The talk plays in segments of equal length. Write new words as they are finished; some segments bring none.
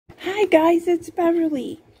Hi guys, it's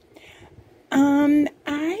Beverly.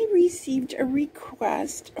 I received a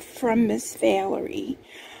request from Miss Valerie.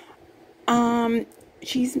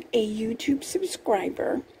 She's a YouTube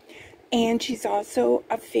subscriber, and she's also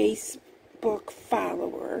a Facebook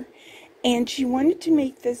follower, and she wanted to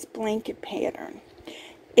make this blanket pattern.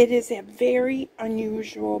 It is a very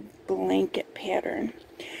unusual blanket pattern.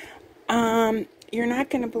 You're not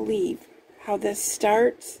going to believe how this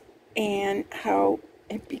starts and how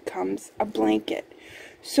it becomes a blanket.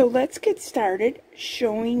 So let's get started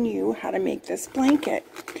showing you how to make this blanket.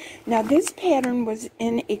 Now this pattern was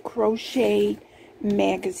in a crochet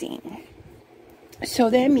magazine. So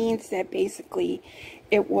that means that basically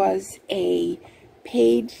it was a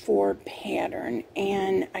paid for pattern,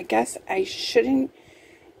 and I guess I shouldn't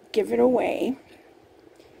give it away,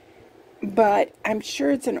 but I'm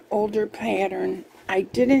sure it's an older pattern. I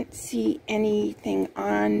didn't see anything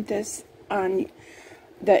on this on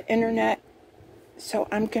the internet, so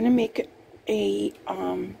I'm going to make a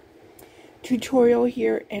tutorial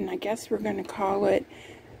here, and I guess we're going to call it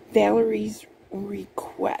Valerie's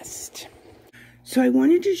Request. So I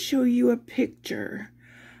wanted to show you a picture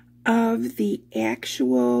of the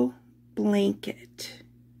actual blanket.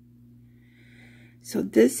 So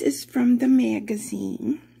this is from the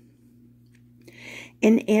magazine,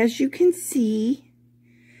 and as you can see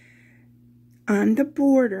on the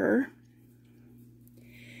border,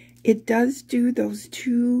 it does do those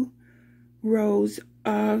two rows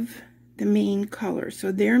of the main color.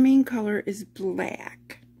 So their main color is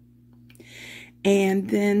black.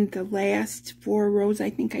 And then the last 4 rows,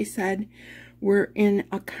 I think I said, were in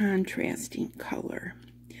a contrasting color.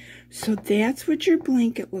 So that's what your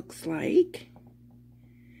blanket looks like.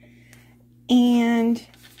 And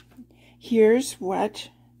here's what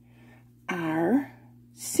our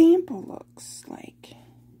sample looks like.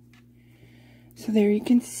 So there you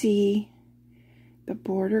can see the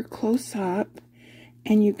border close up,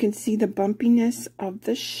 and you can see the bumpiness of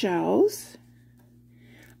the shells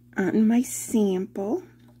on my sample.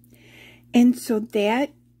 And so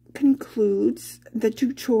that concludes the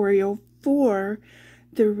tutorial for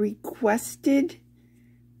the requested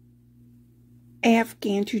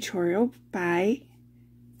Afghan tutorial by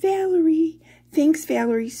Valerie. Thanks,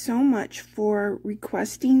 Valerie, so much for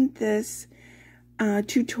requesting this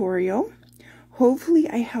tutorial. Hopefully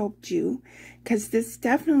I helped you, because this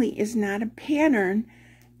definitely is not a pattern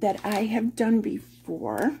that I have done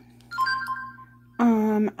before.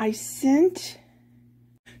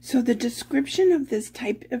 So the description of this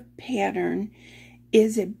type of pattern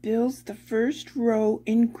is it builds the first row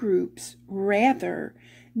in groups rather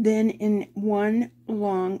than in one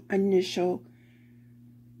long initial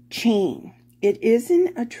chain. It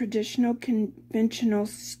isn't a traditional conventional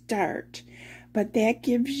start, but that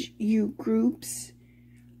gives you groups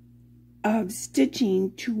of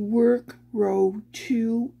stitching to work row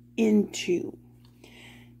 2 into.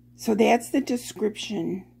 So that's the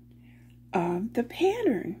description of the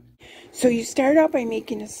pattern. So you start out by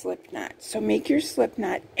making a slip knot. So make your slip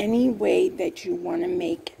knot any way that you want to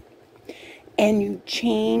make it. And you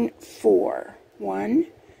chain 4. 1,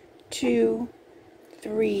 2,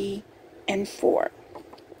 3, and 4.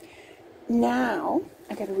 Now,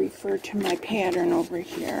 I got to refer to my pattern over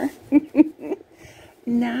here.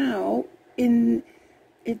 Now,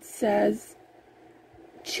 it says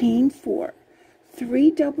chain 4.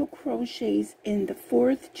 3 double crochets in the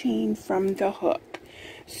 4th chain from the hook.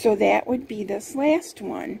 So that would be this last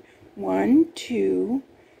one. 1, 2,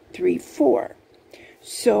 3, 4.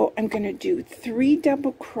 So I'm going to do 3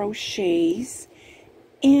 double crochets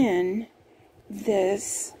in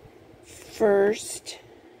this first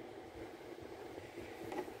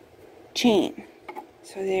chain.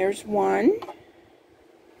 So there's 1,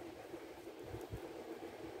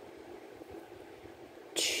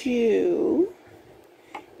 2,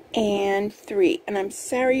 and 3. And I'm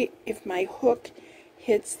sorry if my hook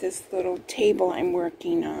hits this little table I'm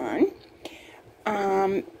working on,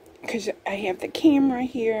 because I have the camera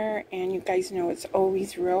here, and you guys know it's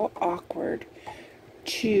always real awkward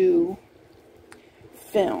to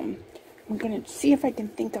film. I'm going to see if I can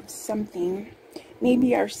think of something.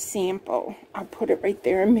 Maybe our sample. I'll put it right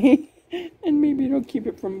there, and maybe it'll keep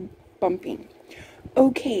it from bumping.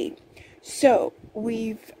 Okay, so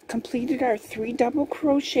we've completed our 3 double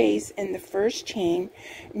crochets in the first chain.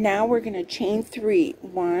 Now we're going to chain 3.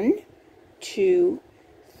 1, 2,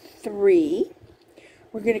 3.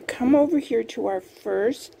 We're going to come over here to our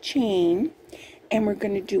first chain, and we're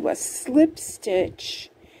going to do a slip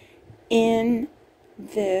stitch in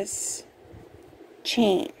this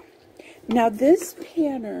chain. Now this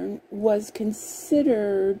pattern was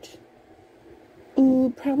considered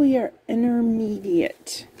probably our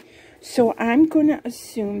intermediate. So I'm going to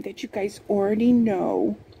assume that you guys already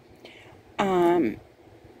know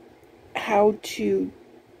how to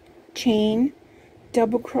chain,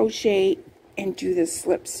 double crochet, and do the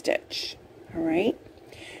slip stitch. All right.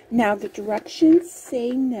 Now the directions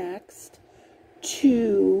say next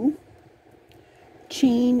to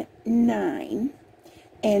chain 9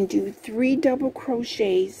 and do 3 double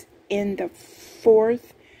crochets in the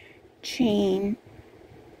 4th chain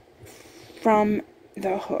from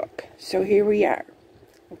the hook. So here we are.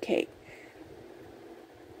 Okay.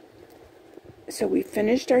 So we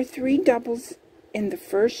finished our 3 doubles in the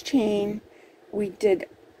first chain. We did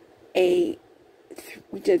 3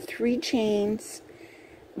 chains.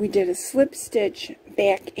 We did a slip stitch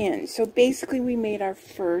back in. So basically we made our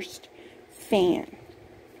first fan.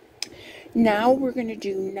 Now we're going to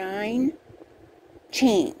do 9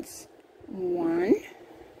 chains. 1,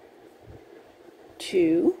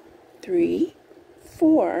 2, 3,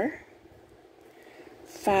 4,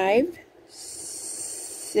 5,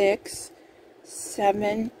 6,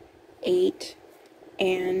 7, 8,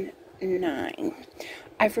 and 9.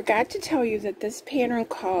 I forgot to tell you that this pattern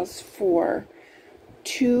calls for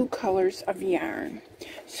 2 colors of yarn.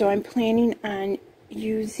 So I'm planning on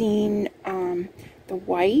using the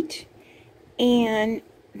white and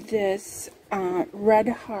this red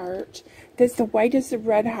heart. The white is the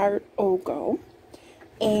red heart Ogo,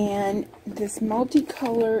 and this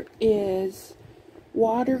multicolor is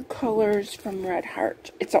watercolors from Red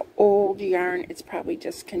Heart. It's an old yarn. It's probably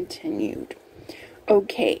discontinued.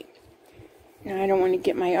 Okay. Now I don't want to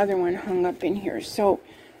get my other one hung up in here. So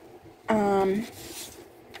I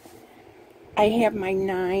have my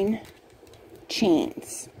 9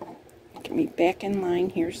 chains. Get me back in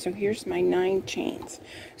line here. So here's my 9 chains.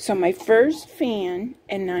 So my first fan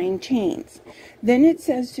and 9 chains. Then it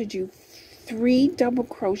says to do 3 double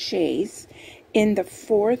crochets in the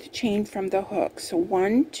 4th chain from the hook. So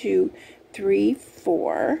 1, 2, 3,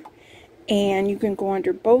 4. And you can go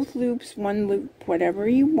under both loops, 1 loop, whatever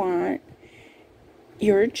you want.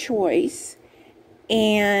 Your choice.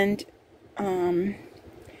 And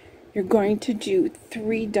you're going to do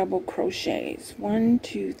 3 double crochets. 1,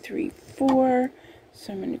 2, 3, 4.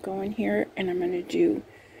 So I'm going to go in here and I'm going to do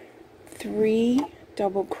 3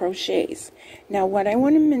 double crochets. Now what I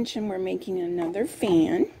want to mention, we're making another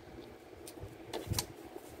fan,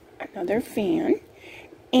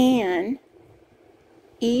 and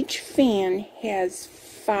each fan has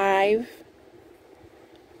 5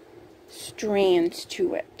 strands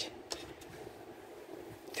to it.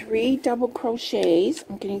 3 double crochets,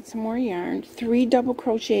 I'm getting some more yarn, 3 double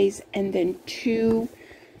crochets, and then 2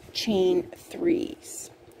 chain 3s.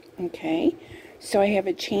 Okay, so I have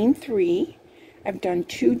a chain 3, I've done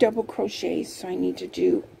 2 double crochets, so I need to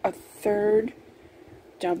do a 3rd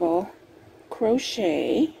double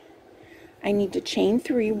crochet. I need to chain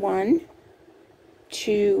 3, 1,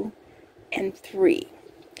 2, and 3.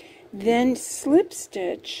 Then slip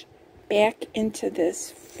stitch back into this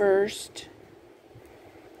first,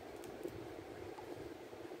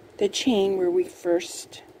 the chain where we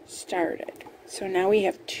first started. So now we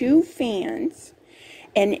have 2 fans,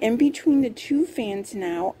 and in between the 2 fans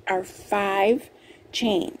now are 5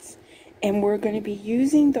 chains, and we're going to be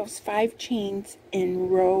using those 5 chains in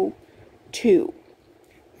row 2.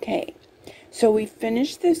 Okay, so we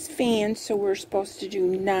finished this fan, so we're supposed to do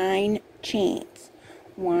 9 chains.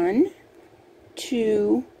 1,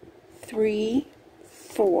 2, 3,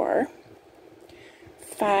 4,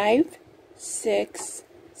 5, 6,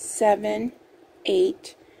 7,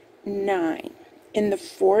 8, 9. In the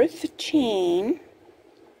 4th chain,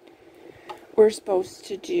 we're supposed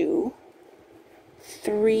to do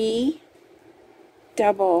 3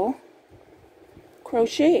 double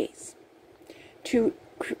crochets to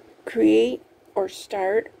create or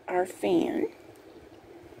start our fan.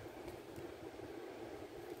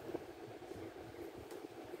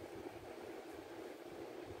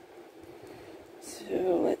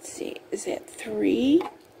 So let's see, is that 3?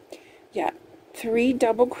 Yeah, 3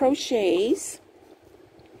 double crochets.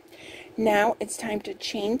 Now it's time to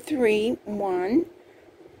chain 3, 1,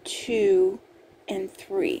 2, and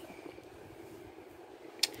 3.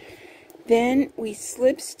 Then we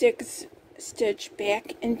slip stitch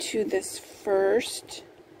back into this first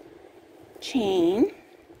chain,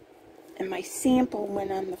 and my sample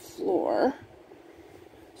went on the floor,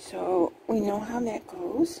 so we know how that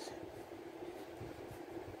goes.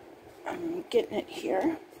 I'm getting it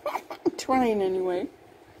here. I'm trying anyway.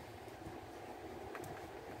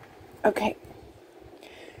 Okay,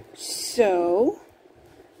 so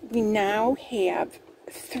we now have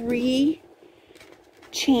 3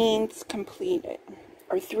 chains completed,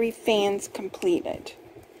 or 3 fans completed.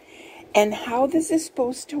 And how this is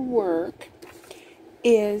supposed to work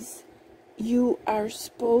is you are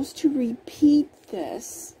supposed to repeat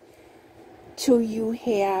this till you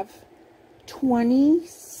have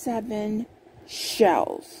 27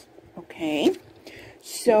 shells. Okay,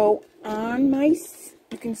 so on my,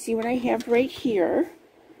 you can see what I have right here.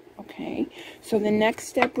 Okay, so the next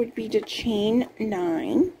step would be to chain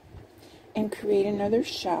 9 and create another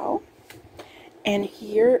shell. And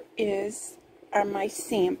here is my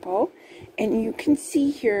sample, and you can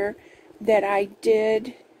see here that I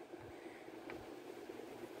did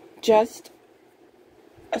just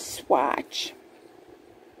a swatch,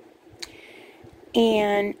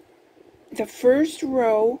 and the first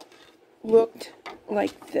row looked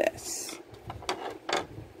like this.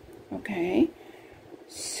 Okay,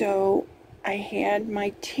 so I had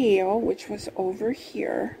my tail, which was over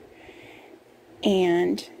here,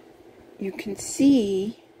 and you can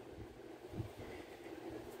see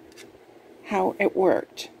how it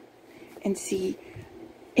worked. And see,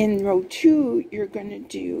 in row 2, you're going to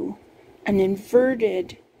do an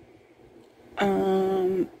inverted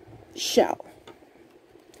shell.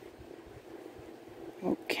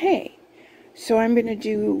 Okay, so I'm going to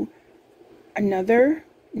do another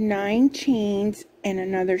 9 chains and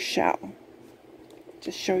another shell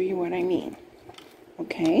to show you what I mean.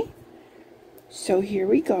 Okay, so here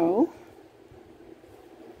we go.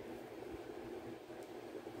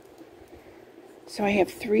 So I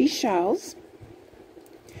have 3 shells.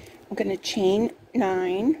 I'm going to chain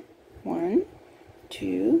 9. 1,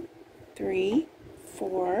 2, 3,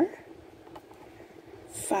 4,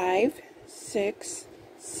 5, 6,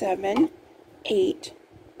 7, 8,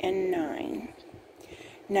 and 9.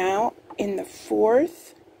 Now in the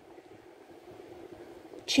 4th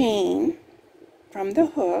chain from the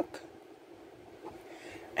hook,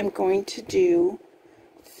 I'm going to do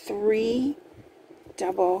 3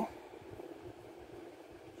 double.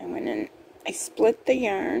 I split the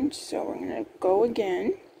yarn, so we're going to go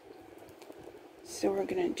again. So we're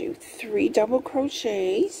going to do 3 double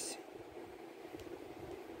crochets.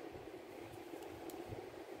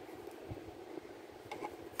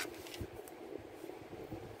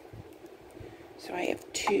 So I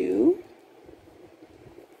have 2,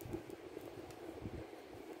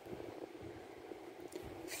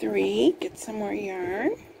 3, get some more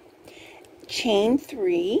yarn, chain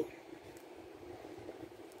 3,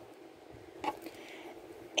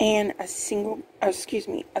 and a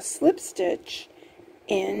slip stitch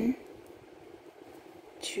in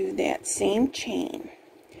to that same chain.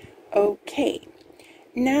 Okay,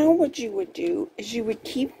 now what you would do is you would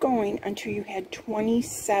keep going until you had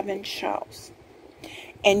 27 shells,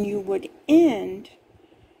 and you would end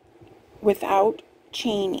without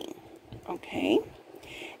chaining. Okay,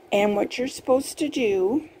 and what you're supposed to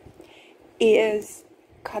do is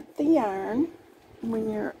cut the yarn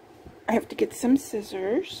when you're, I have to get some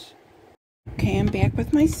scissors. Okay, I'm back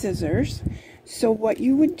with my scissors. So what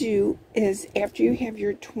you would do is, after you have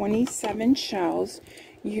your 27 shells,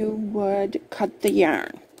 you would cut the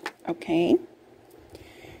yarn. Okay,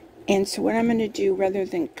 and so what I'm going to do, rather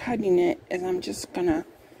than cutting it, is I'm just going to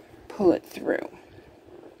pull it through.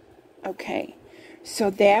 Okay, so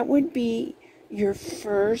that would be your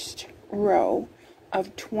first row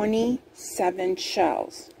of 27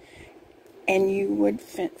 shells, and you would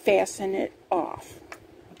fasten it off.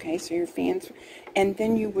 Okay, so your fans, and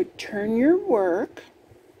then you would turn your work,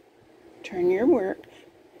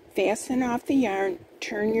 fasten off the yarn,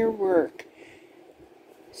 turn your work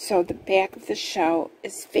so the back of the shell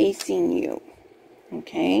is facing you.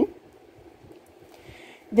 Okay,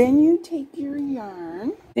 then you take your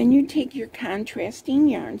yarn, then you take your contrasting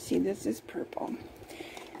yarn, see this is purple,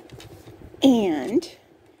 and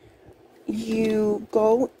you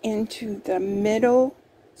go into the middle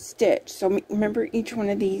stitch. So remember, each one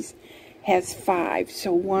of these has 5,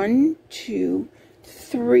 so 1, 2,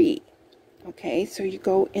 3. Okay, so you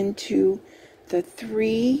go into the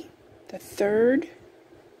 3rd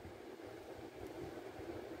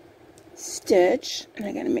stitch, and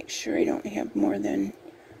I got to make sure I don't have more than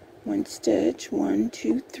 1 stitch. 1,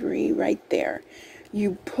 2, 3, right there.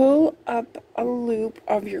 You pull up a loop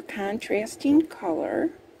of your contrasting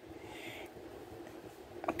color.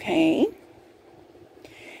 Okay,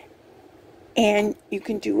 and you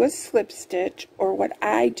can do a slip stitch, or what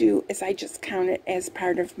I do is I just count it as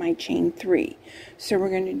part of my chain 3. So we're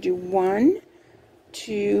going to do 1,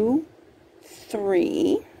 2,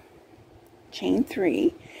 3, chain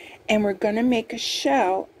 3, and we're going to make a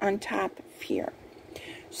shell on top of here.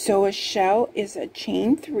 So a shell is a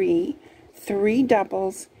chain 3, 3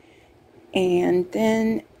 doubles, and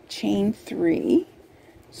then chain 3.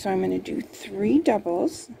 So I'm going to do 3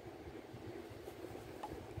 doubles.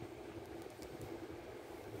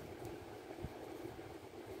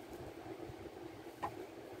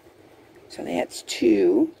 So that's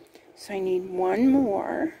 2. So I need 1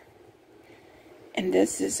 more. And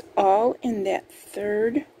this is all in that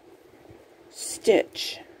 3rd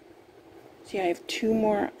stitch. See, I have 2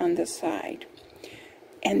 more on the side.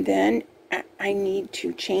 And then I need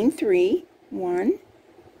to chain 3. 1,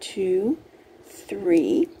 2,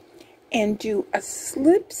 3. And do a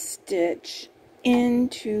slip stitch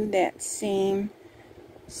into that same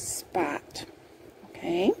spot.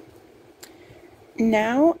 Okay?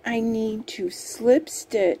 Now I need to slip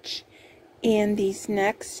stitch in these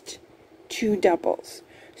next 2 doubles.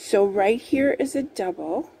 So right here is a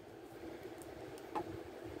double.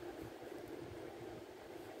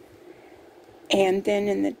 And then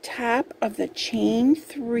in the top of the chain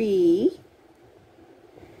 3,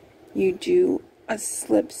 you do a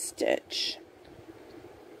slip stitch.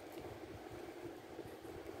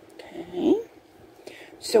 Okay.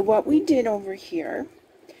 So what we did over here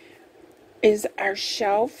is our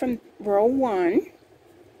shell from row 1,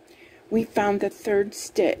 we found the 3rd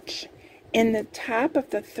stitch. In the top of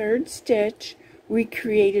the 3rd stitch, we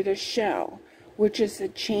created a shell, which is a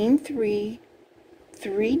chain 3,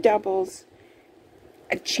 3 doubles,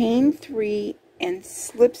 a chain 3, and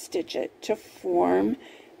slip stitch it to form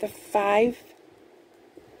the 5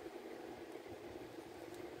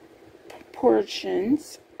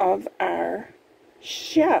 portions of our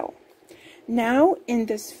shell. Now in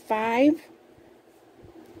this 5,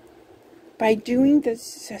 by doing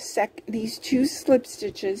this these 2 slip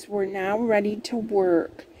stitches, we're now ready to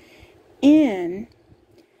work in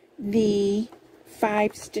the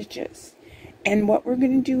 5 stitches. And what we're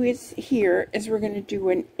going to do is we're going to do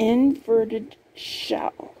an inverted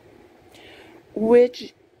shell,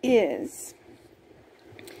 which is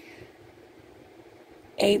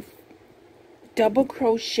a double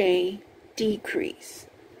crochet decrease.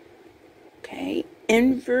 Okay,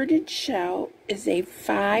 inverted shell is a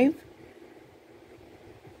 5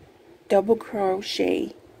 double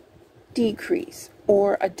crochet decrease,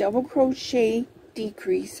 or a double crochet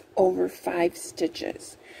decrease over 5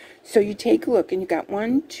 stitches. So you take a look and you got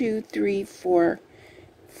 1, 2, 3, 4,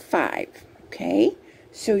 5. Okay,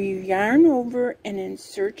 so you yarn over and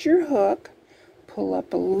insert your hook, pull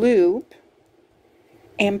up a loop,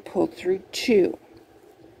 and pull through 2.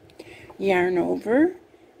 Yarn over,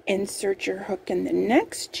 insert your hook in the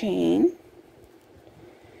next chain,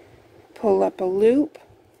 pull up a loop,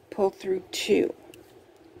 pull through 2.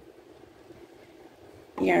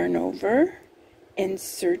 Yarn over,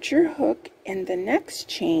 insert your hook in the next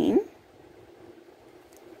chain,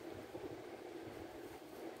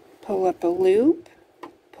 pull up a loop,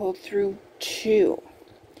 pull through 2.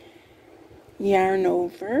 Yarn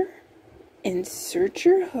over, insert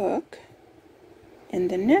your hook in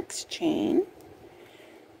the next chain,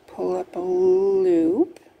 pull up a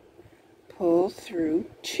loop, pull through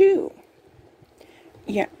 2.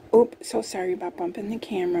 Yeah, oops, so sorry about bumping the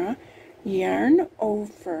camera. Yarn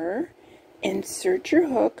over, insert your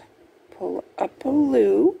hook, pull up a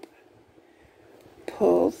loop,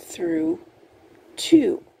 pull through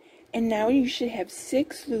 2. And now you should have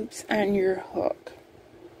 6 loops on your hook.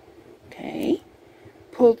 Okay,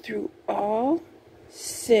 pull through all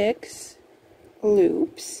 6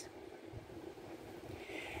 loops.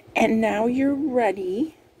 And now you're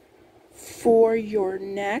ready for your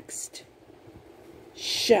next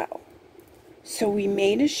shell. So we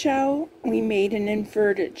made a shell, we made an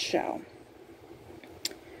inverted shell.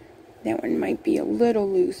 That one might be a little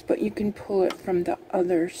loose, but you can pull it from the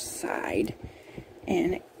other side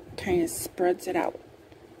and it kind of spreads it out.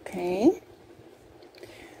 Okay,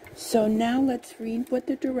 so now let's read what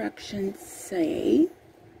the directions say.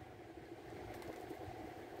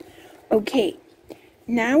 Okay,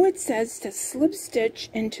 now it says to slip stitch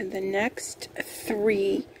into the next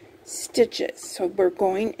 3 stitches. So we're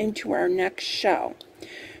going into our next shell.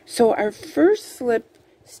 So our first slip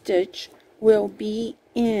stitch will be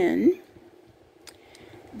in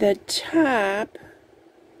the top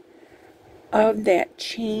of that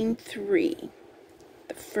chain 3,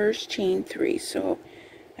 the first chain 3. So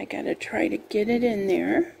I gotta try to get it in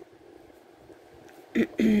there.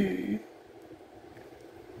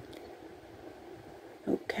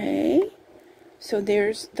 Okay, so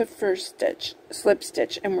there's the first stitch, slip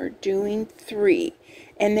stitch, and we're doing 3,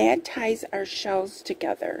 and that ties our shells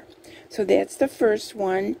together. So that's the first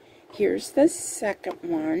one. Here's the second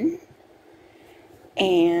one,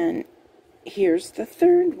 and here's the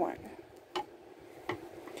third one.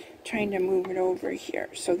 Trying to move it over here.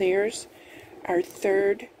 So there's our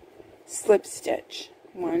third slip stitch.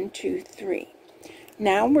 1, 2, 3.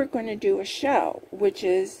 Now we're going to do a shell, which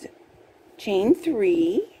is chain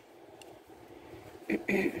 3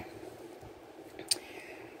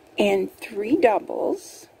 and 3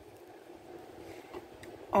 doubles,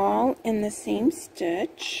 all in the same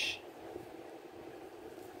stitch.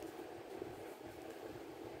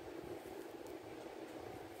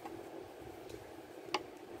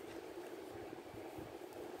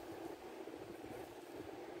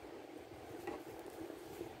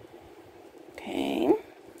 Okay,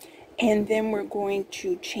 and then we're going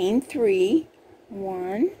to chain 3,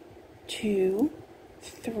 1, 2,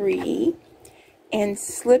 3, and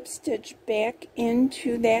slip stitch back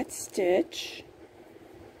into that stitch.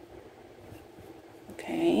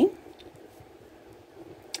 Okay,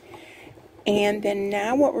 and then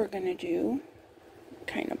now what we're going to do,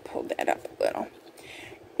 kind of pull that up a little,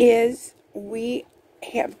 is we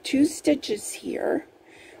have 2 stitches here.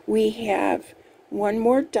 We have one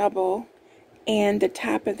more double and the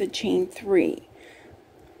top of the chain 3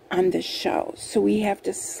 on the shell. So we have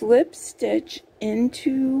to slip stitch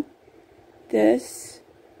into this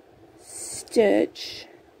stitch.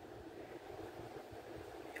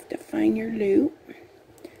 You have to find your loop.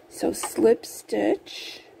 So slip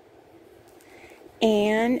stitch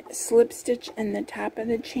and slip stitch in the top of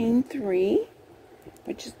the chain 3,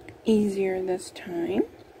 which is easier this time.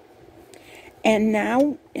 And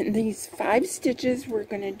now in these 5 stitches we're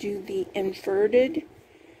going to do the inverted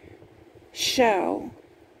shell,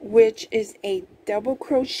 which is a double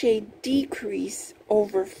crochet decrease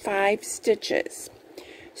over 5 stitches.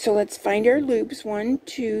 So let's find our loops. 1,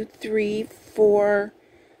 2, 3, 4,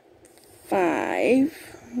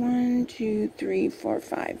 5. 1, 2, 3, 4,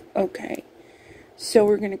 5. Okay, so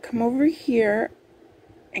we're going to come over here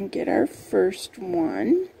and get our first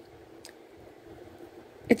one.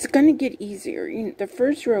 It's going to get easier. The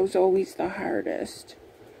first row is always the hardest.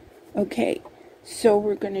 Okay, so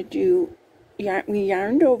we're going to do, we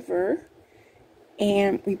yarned over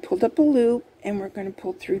and we pulled up a loop and we're going to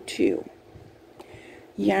pull through 2.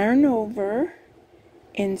 Yarn over,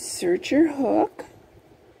 insert your hook,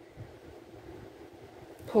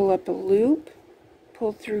 pull up a loop,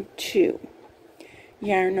 pull through 2.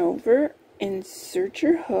 Yarn over, insert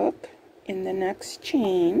your hook in the next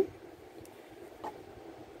chain,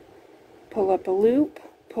 pull up a loop,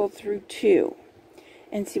 pull through 2.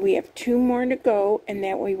 And see, we have 2 more to go, and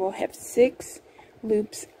that way we'll have 6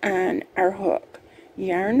 loops on our hook.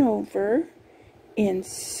 Yarn over,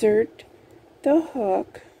 insert the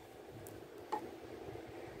hook,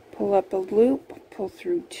 pull up a loop, pull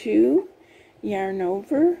through 2, yarn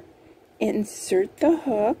over, insert the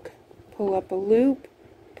hook, pull up a loop,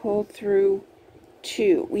 pull through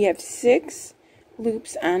 2. We have 6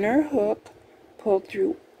 loops on our hook, pull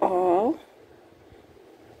through all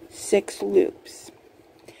 6 loops.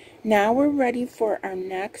 Now we're ready for our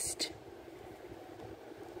next,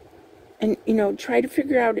 and try to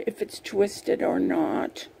figure out if it's twisted or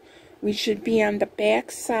not. We should be on the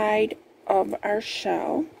back side of our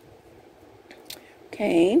shell.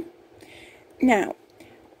 Okay, now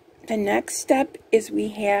the next step is we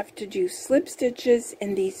have to do slip stitches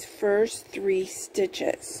in these first 3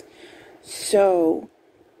 stitches. So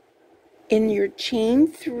in your chain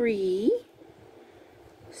 3,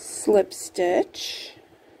 slip stitch,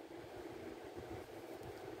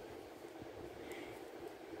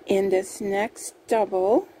 in this next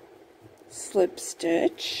double, slip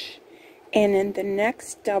stitch, and in the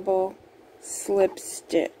next double, slip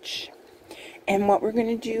stitch. And what we're going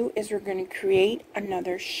to do is we're going to create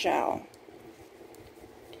another shell.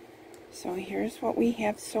 So here's what we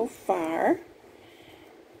have so far,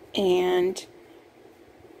 and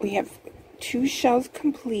we have 2 shells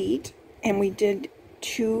complete, and we did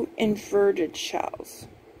 2 inverted shells.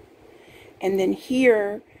 And then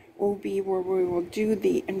here will be where we will do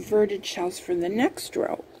the inverted shells for the next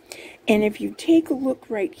row. And if you take a look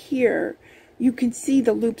right here, you can see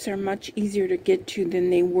the loops are much easier to get to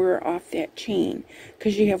than they were off that chain,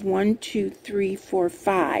 because you have 1, 2, 3, 4,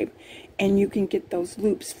 5, and you can get those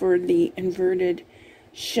loops for the inverted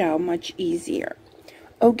shell much easier.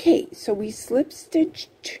 Okay, so we slip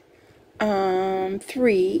stitched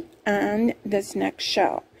 3 on this next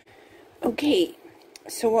shell. Okay,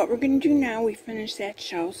 so what we're going to do now, we finish that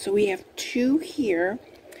shell, so we have 2 here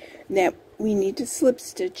that we need to slip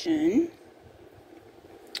stitch in.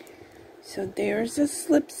 So there's a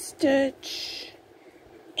slip stitch,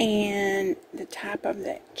 and the top of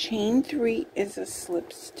that chain 3 is a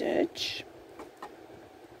slip stitch.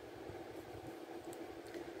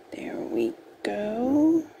 There we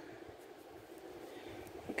go.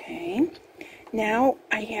 Okay, Now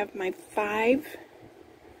I have my 5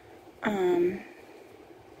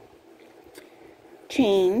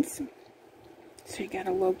 chains, so you got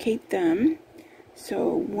to locate them.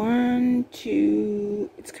 So 1, 2,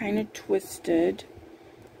 it's kind of twisted,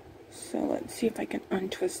 so let's see if I can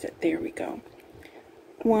untwist it. There we go.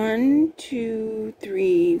 1, 2,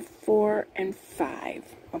 3, 4, and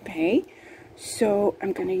 5. Okay, so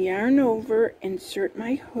I'm going to yarn over, insert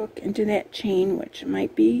my hook into that chain, which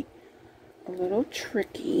might be a little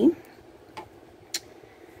tricky.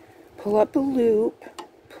 Pull up a loop,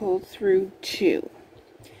 pull through 2.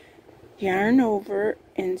 Yarn over,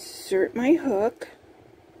 insert my hook,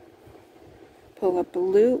 pull up a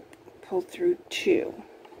loop, pull through 2.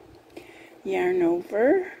 Yarn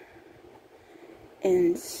over,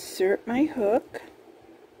 insert my hook,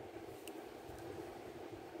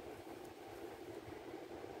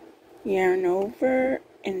 yarn over,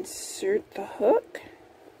 insert the hook,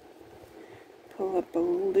 pull up a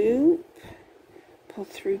loop, pull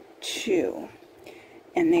through 2.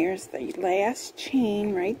 And there's the last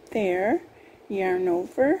chain right there. Yarn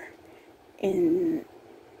over,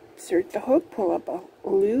 insert the hook, pull up a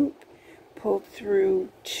loop, pull through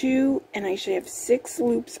 2, and I should have 6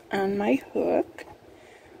 loops on my hook.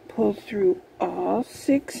 Pull through all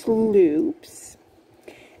 6 loops,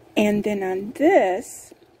 and then on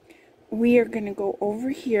this we are going to go over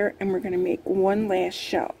here and we're going to make one last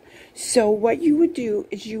shell. So what you would do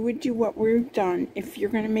is you would do what we've done. If you're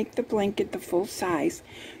going to make the blanket the full size,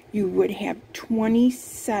 you would have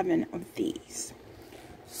 27 of these.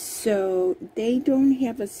 So they don't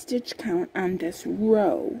have a stitch count on this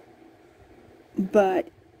row, but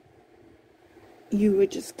you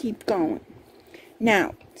would just keep going.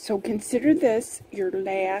 Now, so consider this your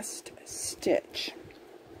last stitch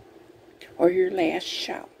or your last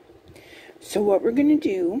shell. So what we're going to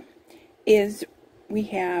do is we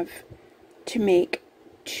have to make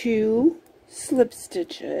 2 slip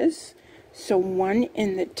stitches. So one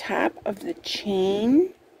in the top of the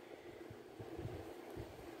chain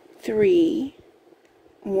 3,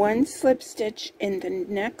 1 slip stitch in the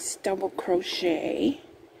next double crochet,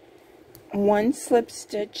 1 slip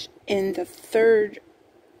stitch in the third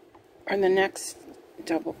or the next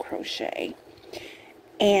double crochet,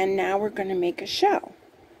 and now we're going to make a shell.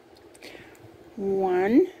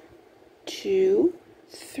 1, 2,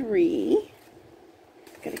 3.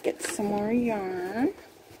 Gotta get some more yarn.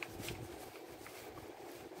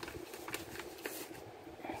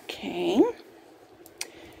 Okay,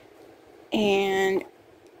 and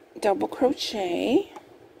double crochet.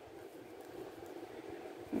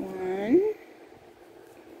 1,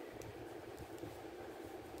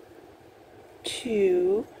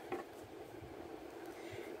 2,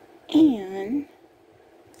 and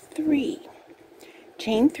 3.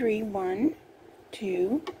 Chain 3, 1,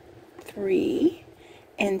 2, 3,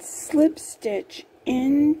 and slip stitch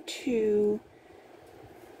into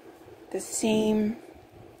the same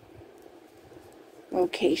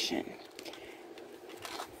location.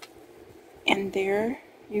 And there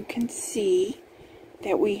you can see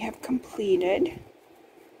that we have completed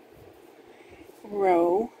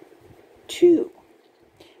row 2,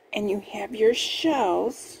 and you have your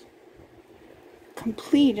shells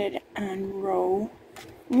completed on row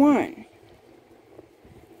 1.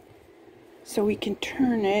 So we can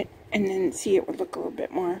turn it and then see it would look a little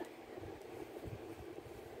bit more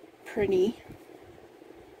pretty.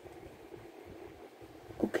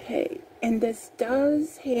 Okay, and this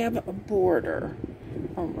does have a border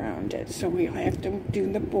around it, so we'll have to do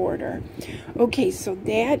the border. Okay, so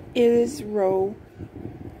that is row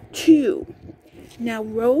 2. Now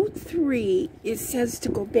row 3, it says to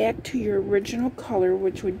go back to your original color,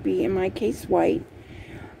 which would be, in my case, white.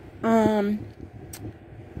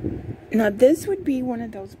 Now this would be one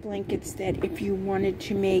of those blankets that if you wanted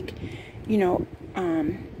to make, you know,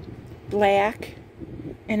 black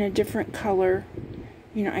and a different color,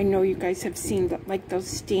 you know, I know you guys have seen like those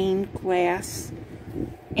stained glass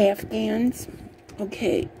Afghans.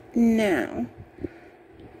 Okay, now,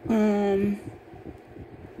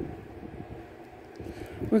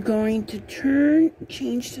 we're going to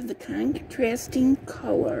change to the contrasting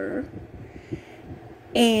color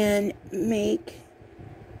and make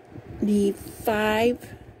the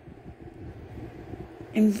 5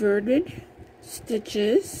 inverted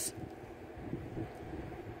stitches.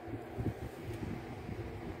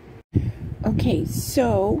 Okay,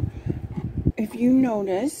 so if you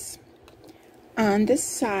notice on the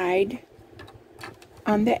side,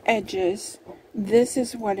 on the edges, this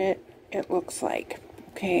is what it looks like.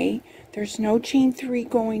 Okay, there's no chain 3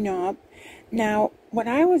 going up. Now, what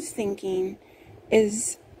I was thinking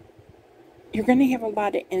is you're going to have a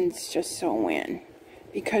lot of ends to sew in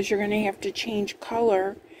because you're going to have to change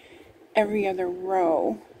color every other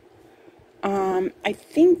row. I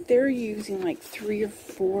think they're using like 3 or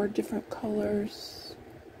 4 different colors.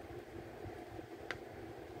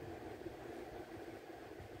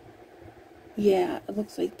 Yeah, it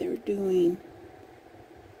looks like they're doing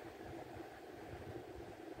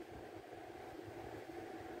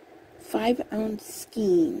 5-ounce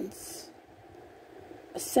skeins,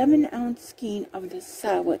 a 7-ounce skein of the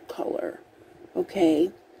solid color,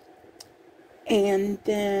 okay, and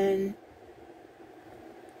then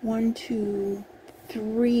 1, 2,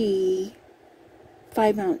 3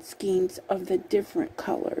 5-ounce skeins of the different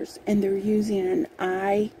colors, and they're using an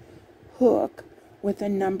eye hook with a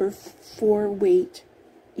number 4 weight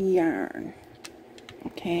yarn.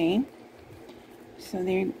 Okay, so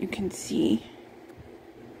there you can see.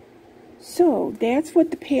 So that's what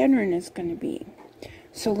the pattern is going to be.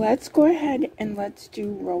 So let's go ahead and let's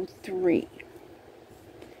do row 3.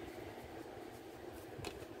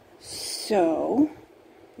 So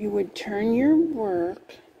you would turn your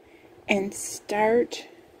work and start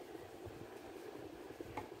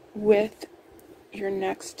with your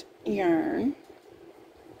next yarn,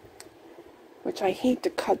 which I hate to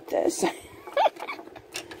cut this,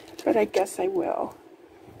 but I guess I will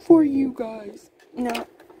for you guys. No.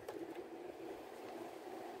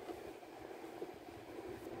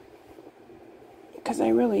 Because I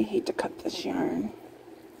really hate to cut this yarn.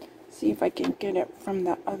 See if I can get it from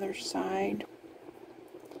the other side.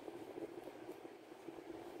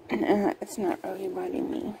 It's not really letting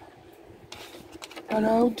me. But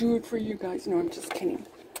I'll do it for you guys. No, I'm just kidding.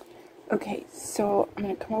 Okay, so I'm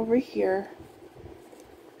going to come over here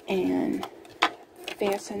and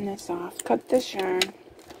fasten this off. Cut this yarn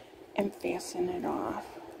and fasten it off.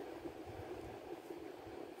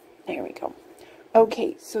 There we go.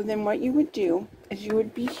 Okay, so then what you would do is you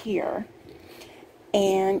would be here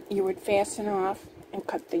and you would fasten off and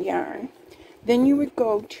cut the yarn. Then you would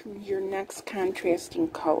go to your next contrasting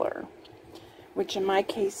color, which in my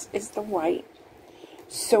case is the white.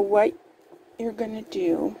 So what you're going to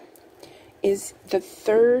do is the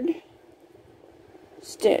 3rd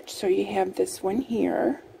stitch. So you have this one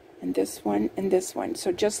here, and this one, and this one.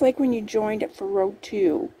 So just like when you joined it for row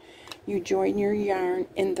 2, you join your yarn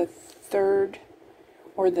in the 3rd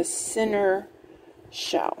or the center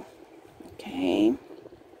shell, okay,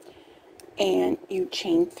 and you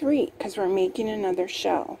chain 3 because we're making another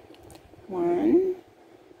shell. 1,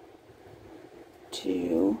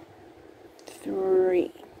 2,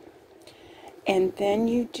 3, and then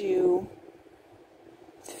you do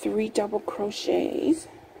 3 double crochets,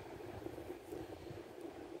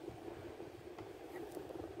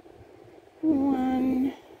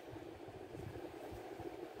 1,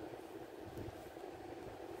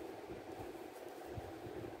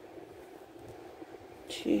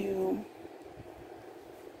 2,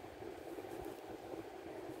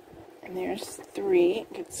 and there's 3.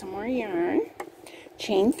 Get some more yarn,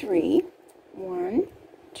 chain 3, 1,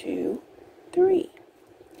 2, 3.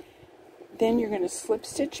 Then you're going to slip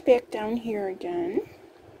stitch back down here again,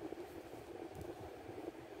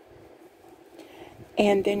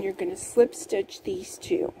 and then you're going to slip stitch these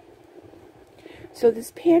 2. So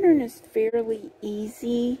this pattern is fairly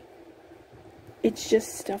easy. It's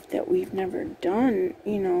just stuff that we've never done,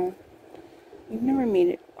 you know. We've never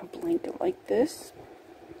made a blanket like this.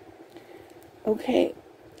 Okay,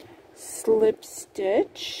 slip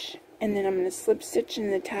stitch, and then I'm going to slip stitch in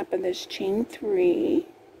the top of this chain 3.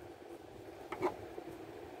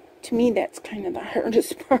 To me, that's kind of the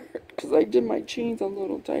hardest part, because I did my chains a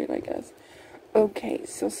little tight, I guess. Okay,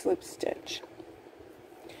 so slip stitch.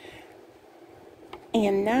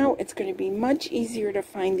 And now it's going to be much easier to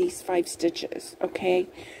find these 5 stitches, okay,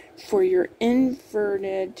 for your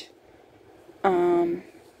inverted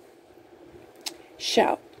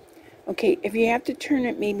shell. Okay, if you have to turn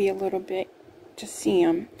it maybe a little bit to see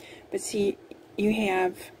them, but see, you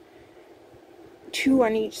have 2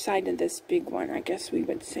 on each side of this big one, I guess we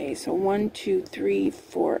would say. So 1, 2, 3,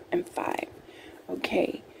 4, and 5.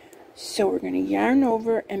 Okay, so we're going to yarn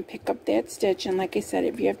over and pick up that stitch, and like I said,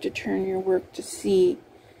 if you have to turn your work to see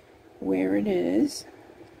where it is,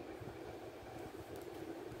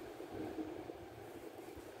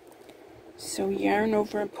 so yarn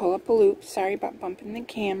over and pull up a loop. Sorry about bumping the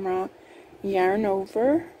camera. Yarn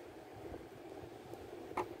over,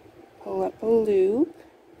 pull up a loop,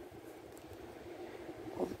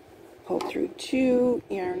 pull through 2,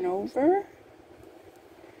 yarn over,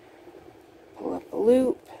 pull up a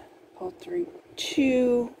loop, pull through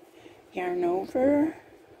 2, yarn over,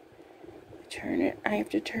 turn it. I have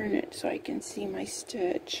to turn it so I can see my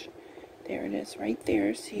stitch. There it is right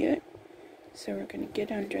there, see it? So we're going to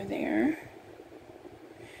get under there.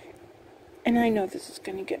 And I know this is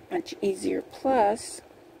going to get much easier. Plus,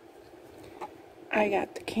 I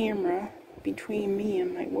got the camera between me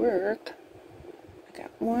and my work. I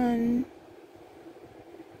got one.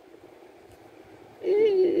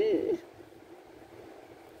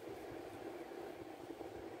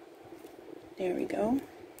 There we go.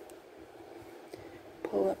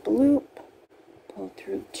 Pull up a loop, pull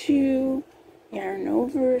through 2, yarn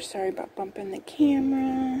over. Sorry about bumping the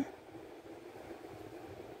camera.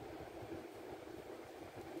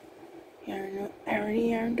 I already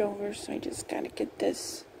yarned over, so I just gotta get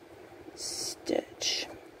this stitch.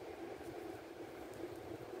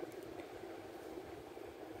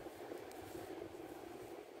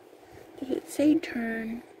 Did it say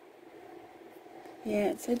turn? Yeah,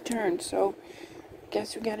 it said turn, so I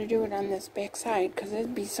guess we gotta do it on this back side, because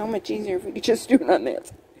it'd be so much easier if we could just do it on that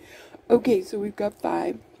side. Okay, so we've got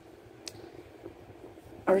 5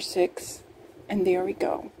 or 6, and there we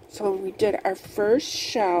go. So we did our first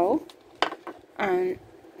shell on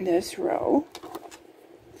this row,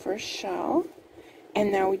 first shell,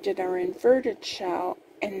 and now we did our inverted shell,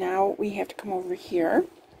 and now we have to come over here,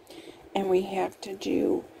 and we have to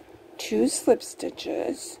do 2 slip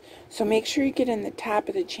stitches. So make sure you get in the top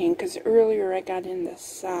of the chain, because earlier I got in the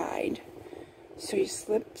side. So you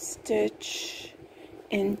slip stitch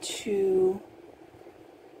into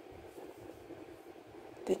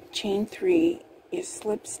the chain 3, you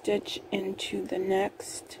slip stitch into the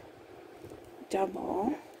next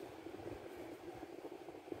double,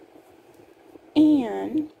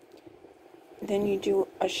 and then you do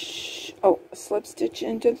a slip stitch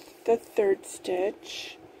into the 3rd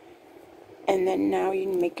stitch, and then now you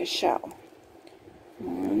make a shell.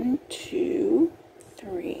 1, 2,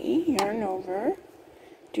 3, yarn over,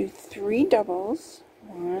 do 3 doubles,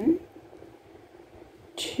 1,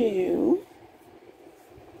 2,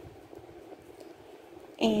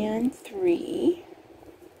 and 3.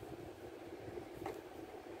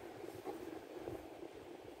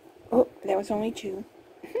 Oh, that was only 2.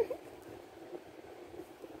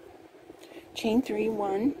 Chain 3,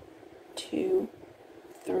 1, 2,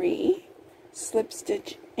 3, slip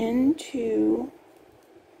stitch into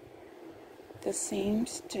the same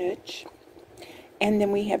stitch, and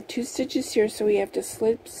then we have 2 stitches here, so we have to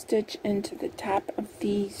slip stitch into the top of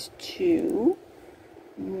these 2,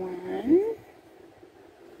 1,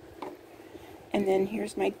 and then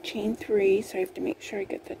here's my chain 3, so I have to make sure I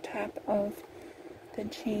get the top of the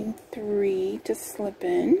chain 3 to slip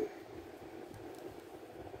in.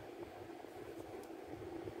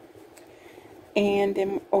 And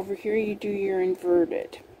then over here you do your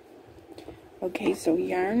inverted. Okay, so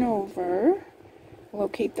yarn over,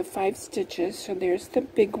 locate the 5 stitches, so there's the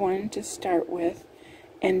big one to start with,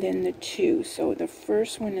 and then the 2. So the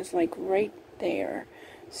first one is like right there.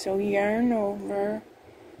 So yarn over,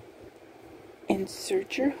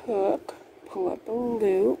 insert your hook, pull up a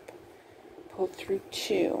loop, pull through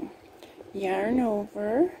 2. Yarn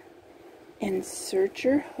over, insert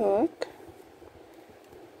your hook,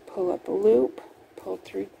 pull up a loop, pull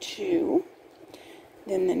through 2.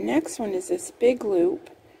 Then the next one is this big loop,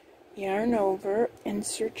 yarn over,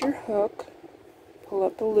 insert your hook, pull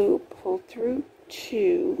up a loop, pull through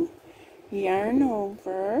 2, yarn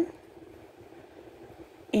over,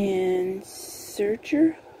 insert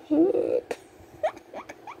your hook.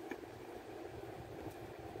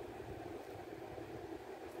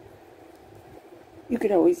 You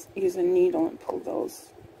could always use a needle and pull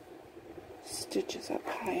those stitches up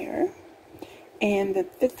higher. And the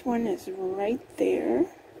 5th one is right there.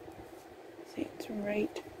 See, it's right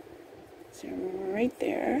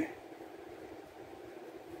there.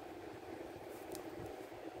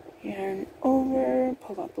 Yarn over,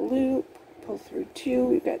 pull up a loop, pull through 2.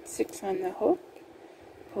 We've got 6 on the hook.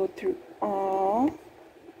 Pull through all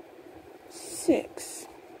 6.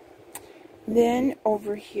 Then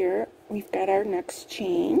over here we've got our next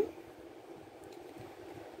chain,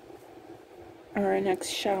 or our next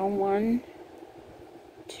shell. 1,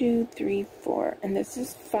 2, 3, 4, and this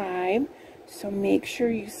is 5. So make sure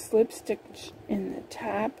you slip stitch in the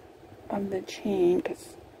top of the chain,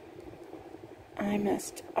 because I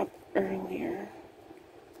messed up earlier.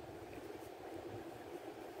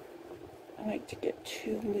 I like to get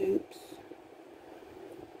 2 loops.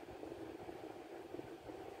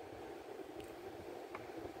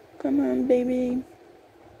 Come on, baby.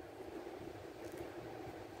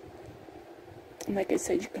 And like I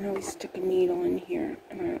said, you can always stick a needle in here,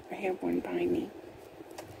 and I have one by me.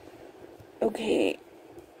 Okay.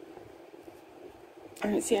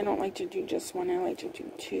 And see, I don't like to do just one, I like to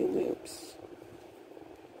do 2 loops.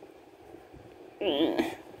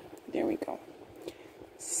 There we go.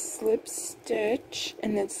 Slip stitch,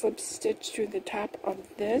 and then slip stitch through the top of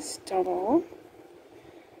this double,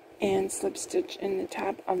 and slip stitch in the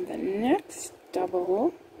top of the next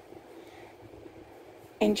double,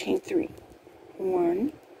 and chain 3.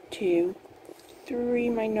 1, 2, 3.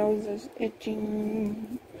 My nose is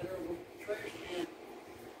itching.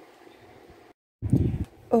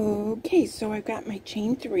 Okay, so I've got my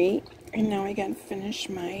chain 3, and now I gotta finish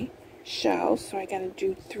my shell. So I gotta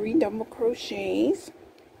do 3 double crochets.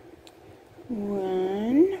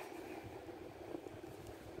 1,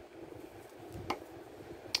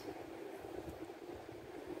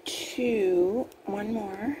 2, one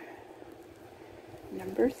more,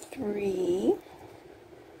 number 3.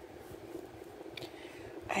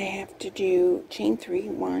 I have to do chain 3,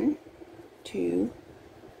 1, 2,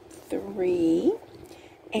 3,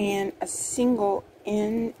 and a single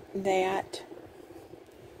in that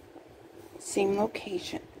same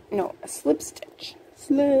location. No, a slip stitch.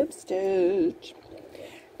 Slip stitch.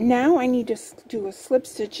 Now I need to do a slip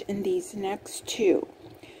stitch in these next 2.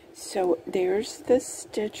 So there's the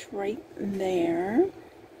stitch right there,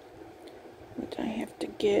 which I have to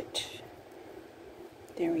get.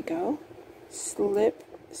 There we go. Slip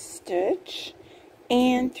stitch,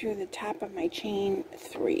 and through the top of my chain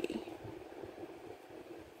 3.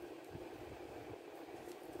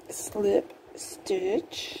 Slip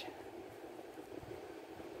stitch.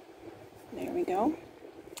 There we go.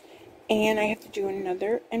 And I have to do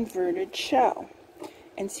another inverted shell.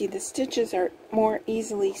 And see, the stitches are more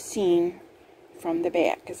easily seen from the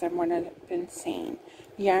back, as I've been saying.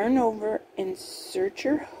 Yarn over, insert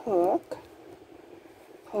your hook,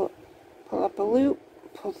 pull up a loop,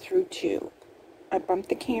 pull through 2. I bumped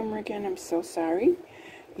the camera again, I'm so sorry.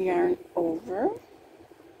 Yarn over,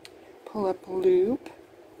 pull up a loop,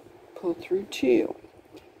 pull through 2.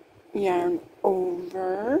 Yarn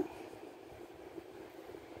over,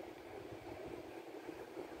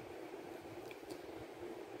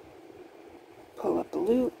 pull up a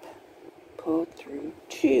loop, pull through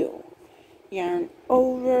 2. Yarn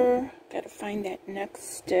over, gotta find that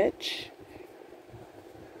next stitch.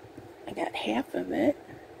 I got half of it.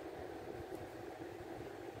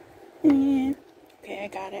 Okay, I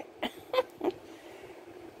got it.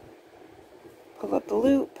 Pull up the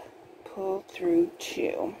loop, pull through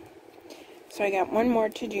 2. So I got one more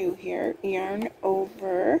to do here. Yarn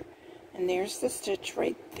over, and there's the stitch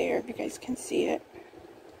right there, if you guys can see it.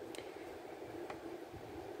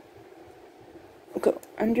 Go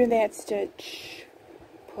under that stitch,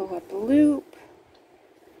 pull up a loop,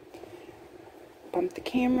 bump the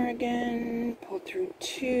camera again, pull through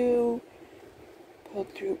 2, pull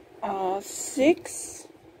through all 6,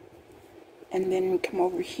 and then we come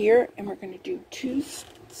over here and we're going to do 2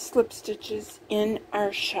 slip stitches in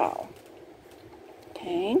our shell.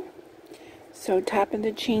 Okay, so top of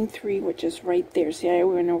the chain 3, which is right there. See, I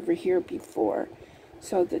went over here before.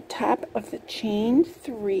 So the top of the chain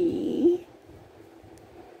 3,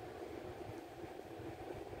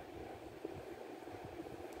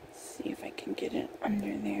 see if I can get it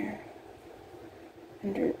under there,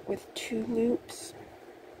 under with 2 loops.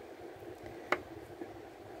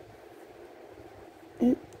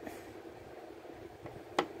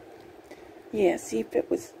 Yeah, see if it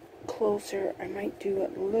was closer, I might do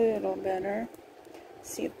it a little better.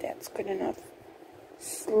 See if that's good enough.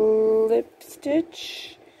 Slip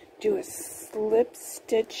stitch, do a slip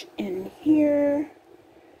stitch in here,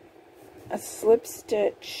 a slip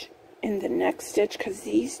stitch in the next stitch, because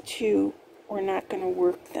these 2 we're not going to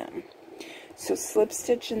work them. So slip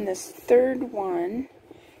stitch in this 3rd one,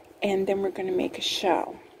 and then we're going to make a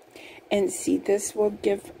shell. And see, this will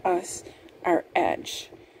give us our edge.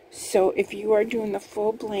 So if you are doing the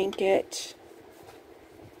full blanket,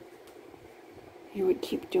 you would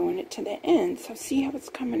keep doing it to the end. So see how it's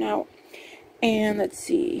coming out. And let's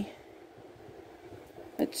see.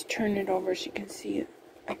 Let's turn it over so you can see it.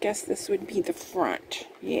 I guess this would be the front.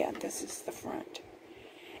 Yeah, this is the front.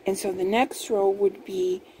 And so the next row would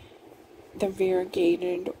be the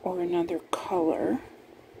variegated or another color.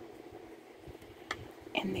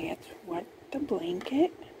 And that's what the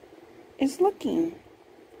blanket is looking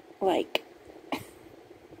like.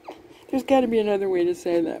 There's got to be another way to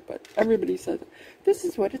say that, but everybody says it. This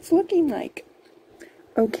is what it's looking like.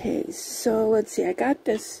 Okay, so let's see. I got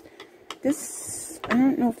this. I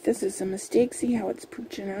don't know if this is a mistake. See how it's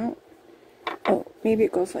pooching out? Oh, maybe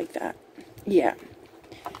it goes like that. Yeah,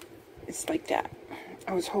 it's like that.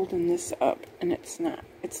 I was holding this up, and it's not.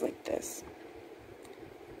 It's like this.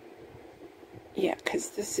 Yeah, because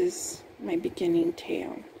this is my beginning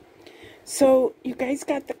tail. So, you guys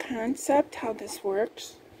got the concept, how this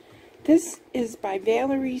works? This is by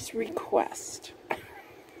Valerie's request.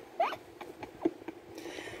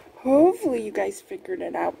 Hopefully you guys figured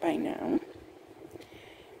it out by now.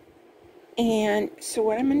 And so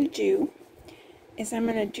what I'm going to do is I'm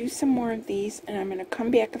going to do some more of these, and I'm going to come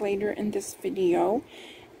back later in this video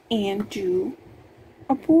and do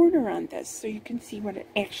a border on this so you can see what it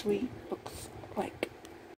actually looks like.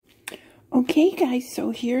 Okay guys, so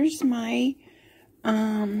here's my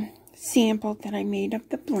sample that I made of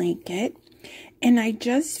the blanket, and I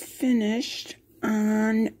just finished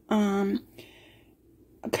on a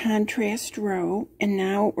contrast row, and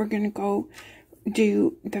now we're going to go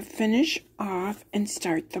do the finish off and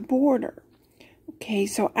start the border. Okay,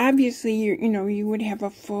 so obviously you would have a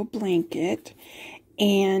full blanket,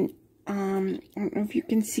 and I don't know if you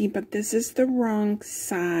can see, but this is the wrong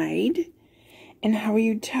side, and how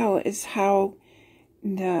you tell is how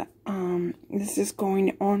the this is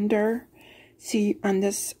going under. See, on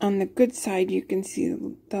the good side you can see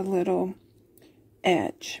the little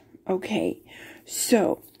edge. Okay,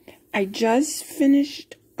 so I just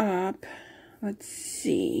finished up, let's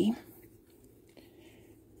see,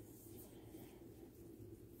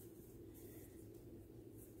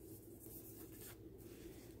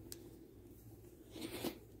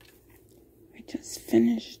 I just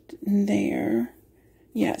finished there.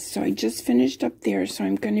 Yes, so I just finished up there, so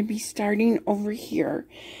I'm going to be starting over here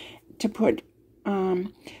to put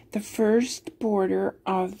the first border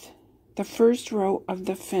of the first row of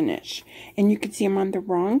the finish. And you can see I'm on the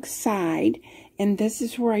wrong side, and this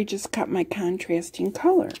is where I just cut my contrasting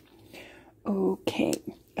color. Okay,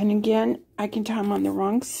 and again, I can tell I'm on the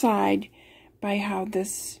wrong side by how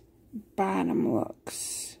this bottom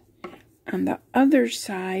looks. On the other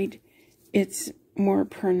side, it's more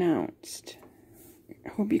pronounced. I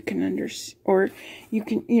hope you can understand, or you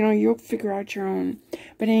can, you'll figure out your own.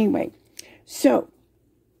 But anyway, so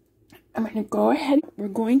I'm going to go ahead. We're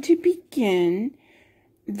going to begin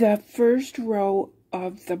the first row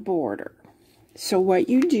of the border. So what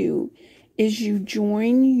you do is you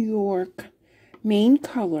join your main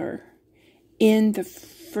color in the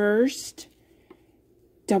first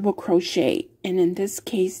double crochet, and in this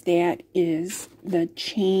case that is the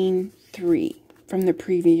chain 3 from the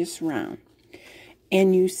previous round.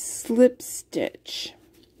 And you slip stitch,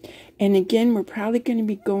 and again we're probably going to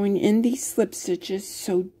be going in these slip stitches,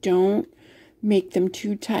 so don't make them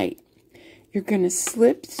too tight. You're going to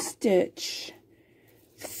slip stitch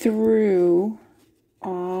through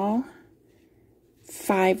all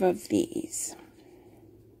 5 of these.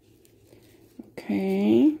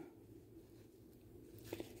 Okay,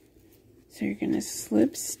 so you're going to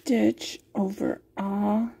slip stitch over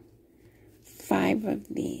all 5 of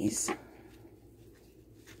these.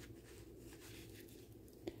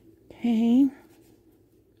 Okay,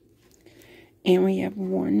 and we have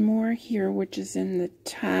one more here, which is in the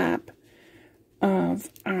top of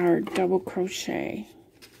our double crochet.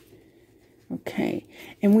 Okay,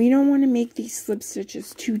 and we don't want to make these slip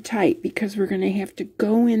stitches too tight because we're going to have to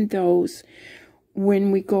go in those when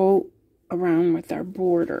we go around with our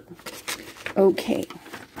border. Okay,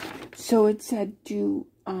 so it said do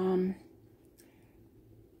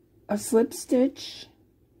a slip stitch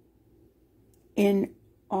in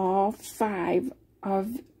all 5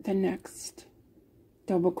 of the next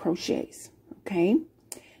double crochets. Okay,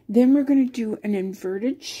 then we're going to do an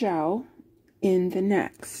inverted shell in the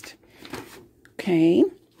next. Okay,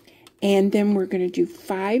 and then we're going to do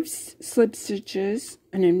 5 slip stitches,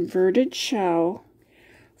 an inverted shell,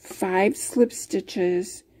 5 slip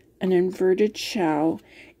stitches, an inverted shell,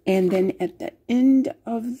 and then at the end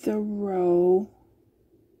of the row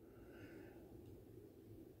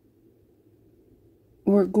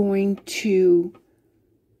we're going to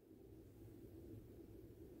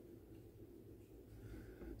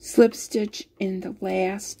slip stitch in the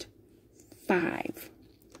last 5.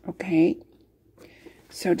 Okay,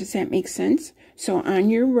 so does that make sense? So on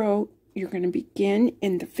your row, you're going to begin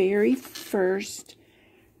in the very first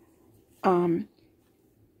double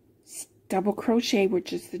crochet,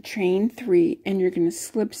 which is the chain 3, and you're going to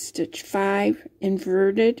slip stitch 5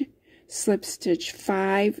 inverted, slip stitch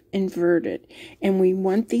 5 inverted, and we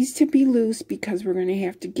want these to be loose because we're going to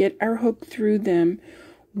have to get our hook through them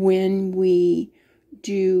when we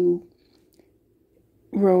do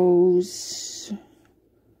rows.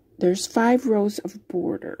 There's 5 rows of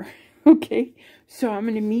border. Okay, so I'm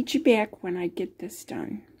going to meet you back when I get this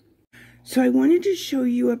done. So I wanted to show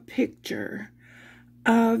you a picture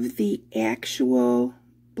of the actual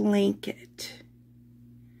blanket.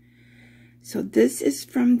 So this is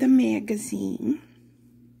from the magazine,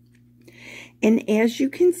 and as you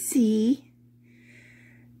can see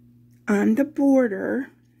on the border,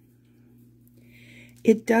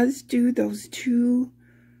 it does do those 2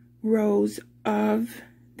 rows of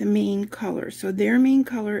the main color. So their main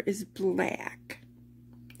color is black.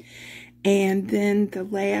 And then the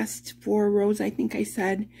last 4 rows, I think I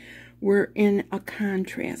said, were in a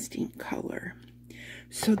contrasting color.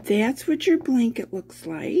 So that's what your blanket looks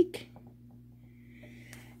like.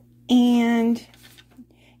 And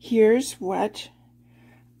here's what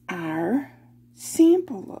our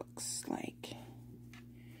sample looks like.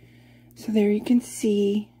 So there you can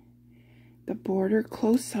see the border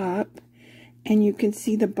close up, and you can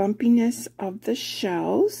see the bumpiness of the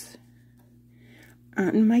shells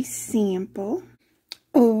on my sample.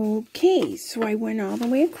 Okay, so I went all the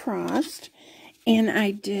way across and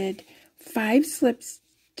I did 5 slip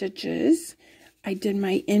stitches. I did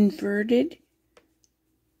my inverted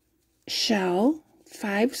shell,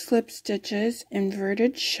 5 slip stitches,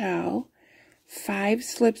 inverted shell, 5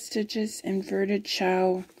 slip stitches, inverted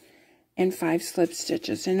shell, and 5 slip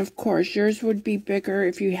stitches. And of course, yours would be bigger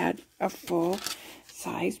if you had a full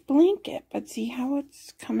size blanket, but see how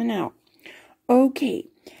it's coming out. Okay,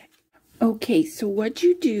 so what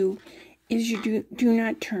you do is you do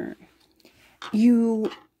not turn.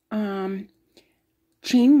 You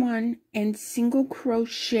chain 1 and single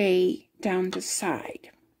crochet down the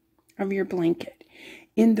side of your blanket.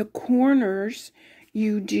 In the corners,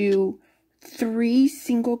 you do 3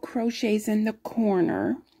 single crochets in the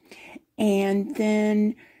corner, and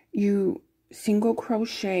then you single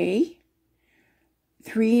crochet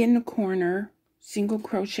 3 in the corner, single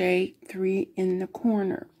crochet 3 in the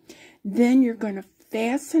corner. Then you're going to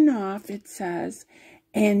fasten off, it says,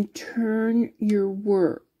 and turn your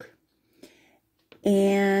work.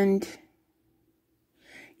 And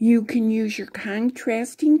you can use your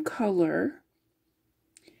contrasting color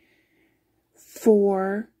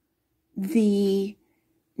for the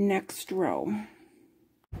next row.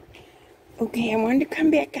 Okay, I wanted to come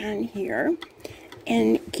back on here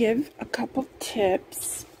and give a couple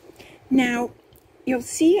tips. Now, you'll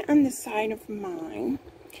see on the side of mine,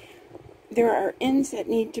 there are ends that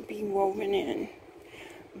need to be woven in.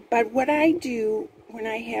 But what I do when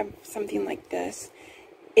I have something like this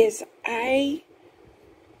is I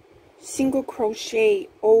single crochet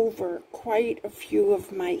over quite a few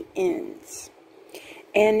of my ends.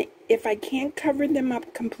 And if I can't cover them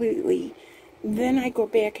up completely, then I go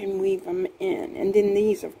back and weave them in. And then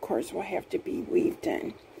these, of course, will have to be weaved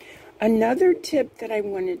in. Another tip that I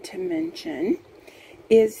wanted to mention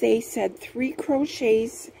is they said 3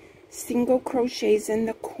 crochets, single crochets in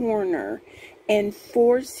the corner, and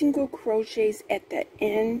 4 single crochets at the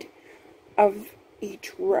end of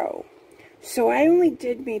each row. So I only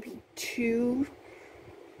did maybe 2.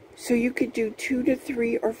 So you could do 2 to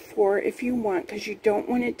 3 or 4 if you want, because you don't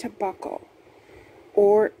want it to buckle.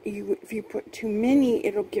 Or if you put too many,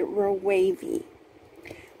 it'll get real wavy.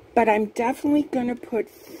 But I'm definitely going to put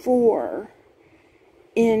 4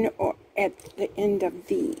 in or at the end of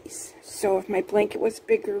these. So if my blanket was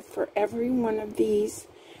bigger for every one of these,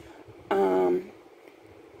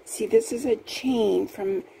 see, this is a chain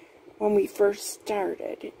from when we first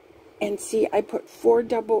started. And see, I put 4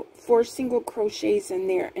 single crochets in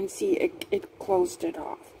there, and see, it closed it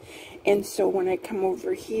off. And so when I come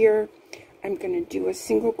over here, I'm going to do a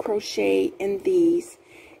single crochet in these,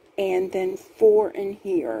 and then 4 in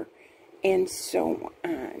here, and so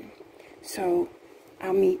on. So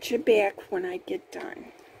I'll meet you back when I get done.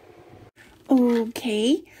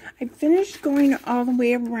 Okay, I finished going all the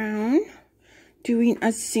way around, doing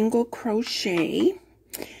a single crochet,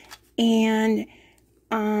 and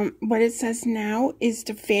what it says now is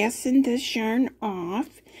to fasten this yarn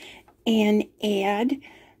off and add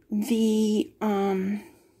the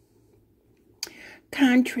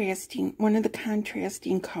one of the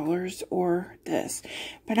contrasting colors, or this.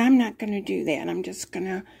 But I'm not going to do that. I'm just going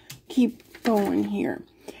to keep going here.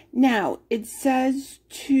 Now, it says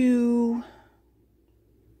to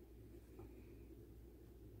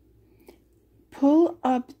pull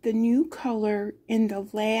up the new color in the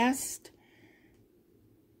last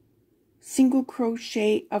single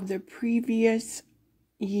crochet of the previous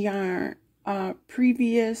yarn,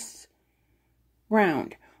 previous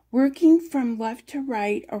round. Working from left to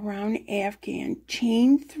right around afghan,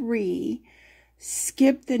 chain 3,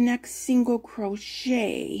 skip the next single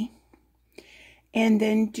crochet, and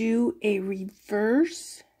then do a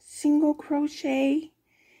reverse single crochet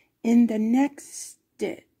in the next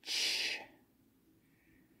stitch.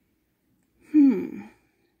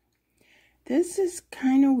 This is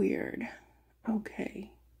kind of weird.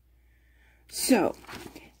 Okay. So,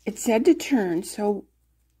 it said to turn, so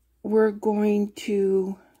we're going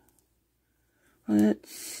to,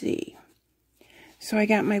 let's see. So I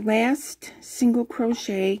got my last single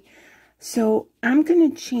crochet. So I'm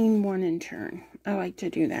going to chain one in turn. I like to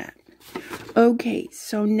do that. Okay,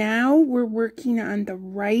 so now we're working on the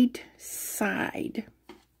right side.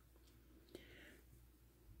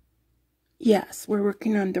 Yes, we're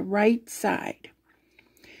working on the right side.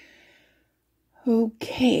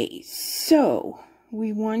 Okay, so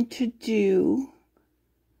we want to do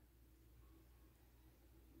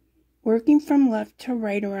working from left to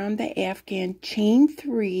right around the afghan, chain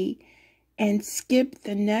 3 and skip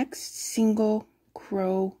the next single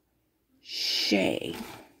crochet.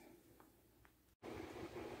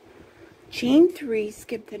 Chain 3,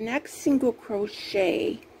 skip the next single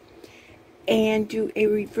crochet and do a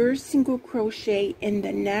reverse single crochet in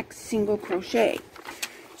the next single crochet.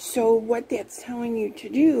 So what that's telling you to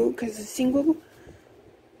do, because the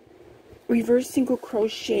reverse single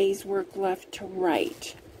crochets work left to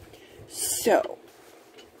right. So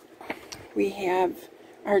we have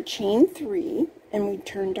our chain 3 and we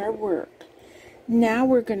turned our work. Now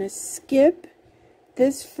we're going to skip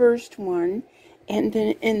this first one, and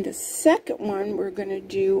then in the second one we're going to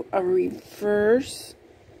do a reverse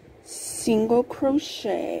single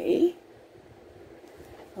crochet.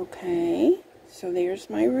 Okay, so there's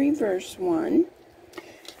my reverse one.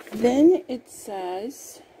 Then it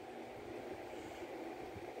says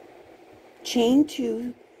chain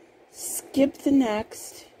 2, skip the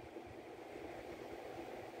next,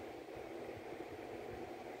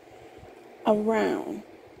 around.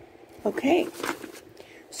 Okay,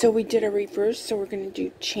 so we did a reverse, so we're going to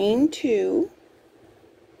do chain 2,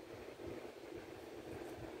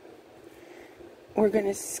 we're going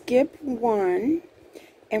to skip 1,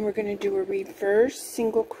 and we're going to do a reverse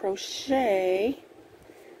single crochet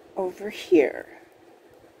over here.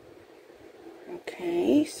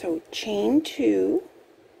 Okay, so chain 2,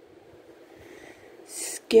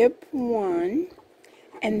 skip 1,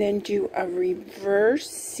 and then do a reverse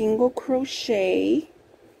single crochet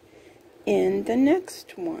in the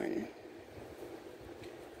next one.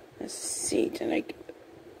 Let's see, there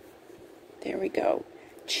we go.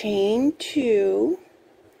 Chain 2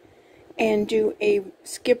 and do a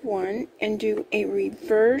skip 1 and do a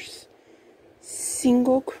reverse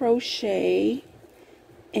single crochet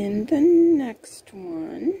in the next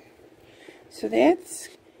one. So that's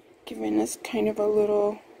giving us kind of a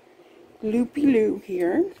little loopy-loo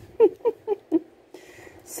here.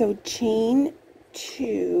 So chain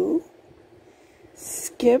 2,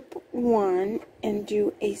 skip 1 and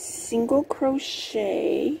do a single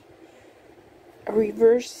crochet, a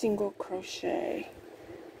reverse single crochet,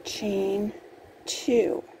 chain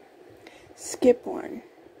 2, skip 1,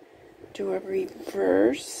 do a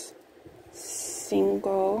reverse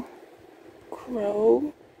single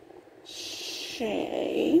crochet,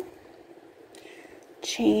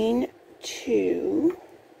 chain 2,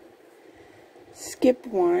 skip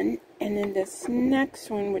 1, and in this next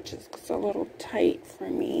one, which is a little tight for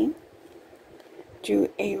me, do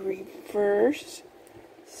a reverse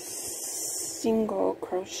single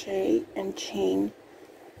crochet and chain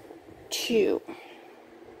 2.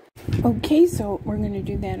 Okay, so we're going to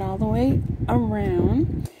do that all the way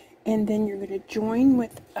around, and then you're going to join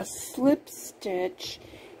with a slip stitch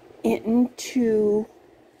into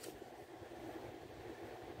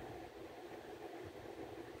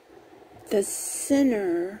the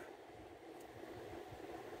center.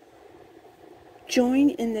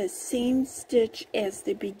 Join in the same stitch as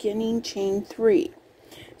the beginning chain 3.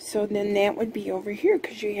 So then that would be over here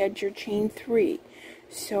because you had your chain 3.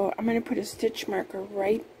 So I'm going to put a stitch marker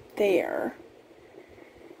right there,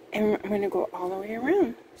 and I'm going to go all the way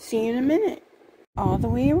around. See you in a minute. All the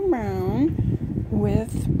way around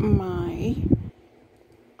with my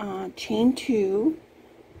chain 2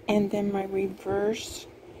 and then my reverse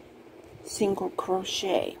single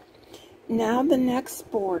crochet. Now the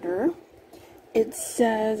next border, it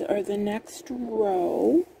says, or the next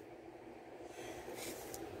row,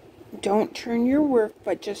 don't turn your work,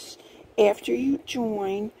 but just after you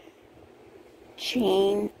join,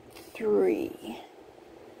 chain 3.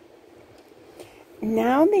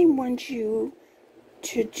 Now they want you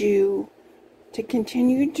to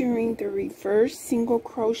continue doing the reverse single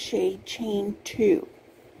crochet, chain 2.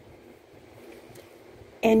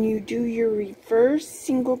 And you do your reverse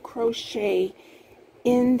single crochet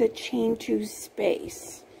in the chain 2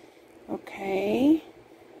 space. Okay?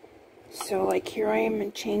 So like here I am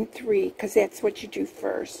in chain 3, because that's what you do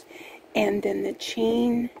first. And then the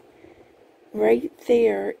chain right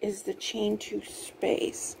there is the chain 2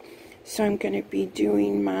 space. So I'm going to be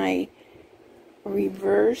doing my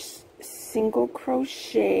reverse single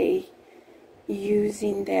crochet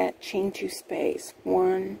using that chain 2 space.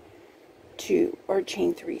 1, 2 or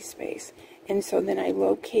chain 3 space. And so then I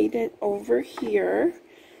locate it over here.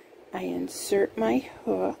 I insert my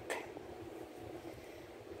hook,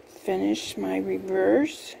 finish my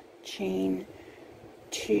reverse, chain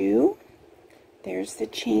 2. There's the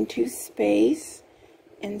chain 2 space,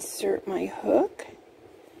 insert my hook,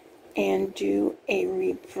 and do a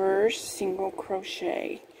reverse single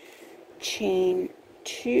crochet. Chain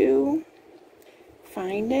 2,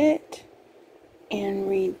 find it,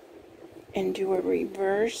 and do a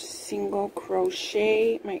reverse single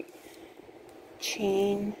crochet, my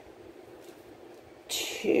chain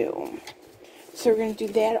 2. So we're going to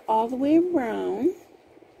do that all the way around.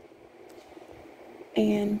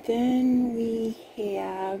 And then we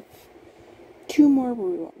have 2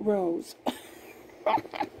 more rows.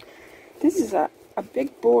 This is a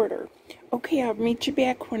big border. Okay, I'll meet you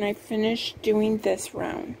back when I finish doing this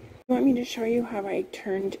round. You want me to show you how I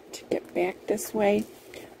turned to get back this way?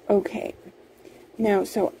 Okay. Now,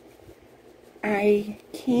 so I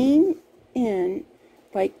came in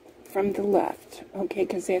like from the left, okay,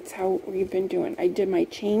 because that's how we've been doing. I did my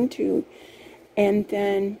chain 2, and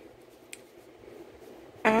then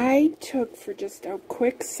I took for just a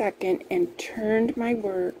quick second and turned my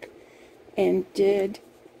work and did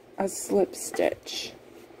a slip stitch,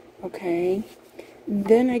 okay.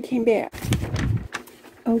 Then I came back.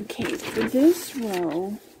 Okay, for this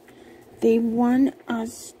row, they want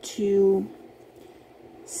us to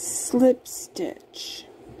slip stitch.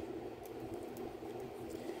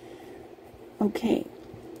 Okay,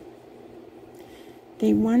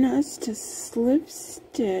 they want us to slip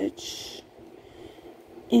stitch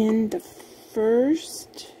in the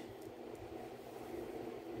first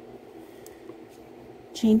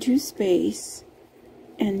chain 2 space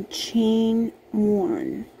and chain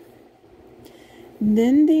 1.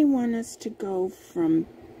 Then they want us to go from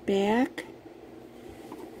back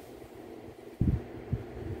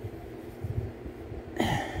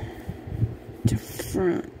to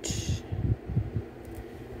front.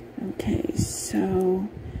 Okay, so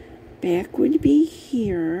back would be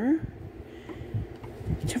here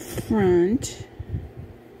to front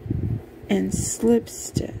and slip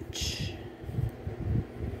stitch.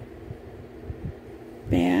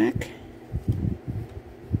 Back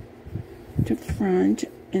to front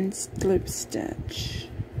and slip stitch.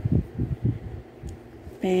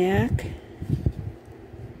 Back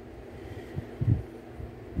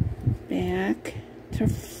to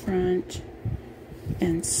front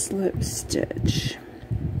and slip stitch.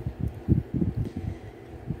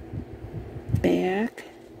 Back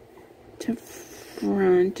to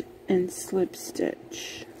front and slip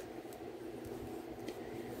stitch.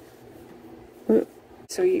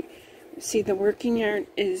 So you see the working yarn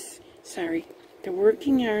is, the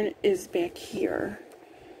working yarn is back here.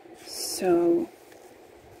 So,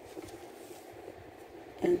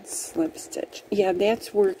 and slip stitch. Yeah,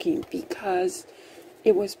 that's working because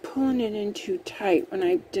it was pulling it in too tight when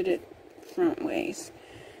I did it front ways.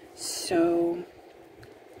 So,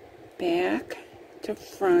 back to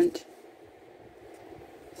front,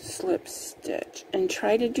 slip stitch. And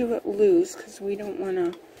try to do it loose because we don't want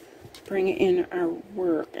to bring in our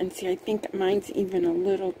work. And see, I think mine's even a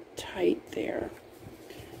little tight there.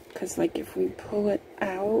 Because, like, if we pull it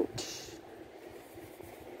out...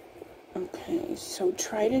 Okay, so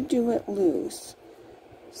try to do it loose.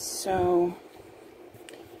 So,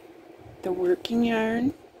 the working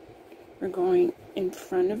yarn, we're going in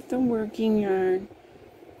front of the working yarn,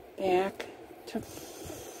 back to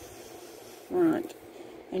front,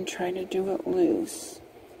 and try to do it loose.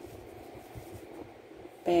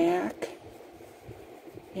 Back,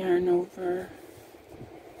 yarn over,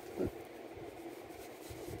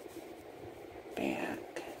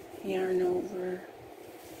 back, yarn over,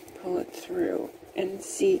 pull it through, and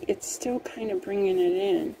see, it's still kind of bringing it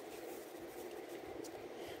in.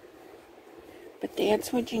 But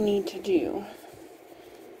that's what you need to do.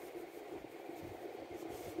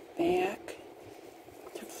 Back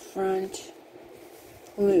to front,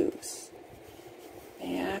 loose.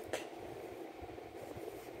 Back,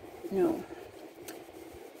 no.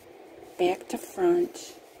 Back to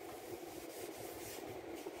front.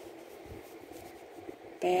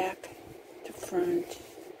 Back to front.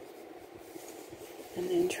 And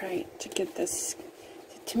then try to get this.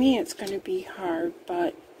 To me, it's going to be hard,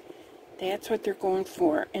 but that's what they're going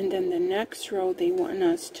for. And then the next row, they want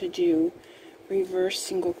us to do reverse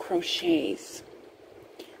single crochets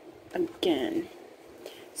again.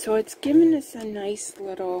 So it's giving us a nice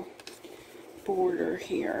little border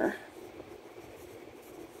here.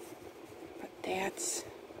 But that's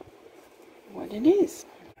what it is.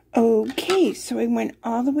 Okay, so I went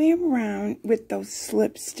all the way around with those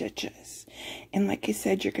slip stitches. And like I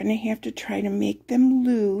said, you're going to have to try to make them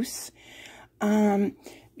loose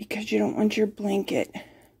because you don't want your blanket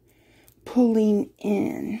pulling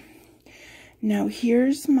in. Now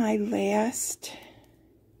here's my last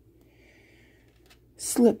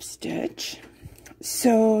slip stitch.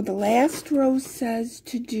 So the last row says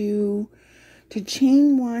to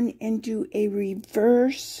chain one and do a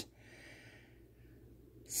reverse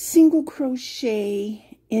single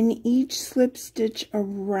crochet in each slip stitch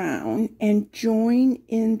around and join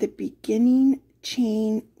in the beginning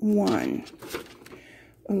chain one.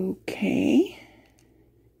 Okay,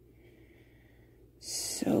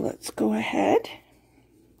 so let's go ahead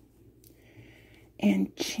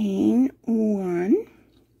and chain one.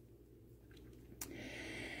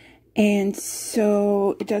 And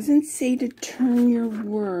so it doesn't say to turn your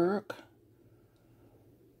work,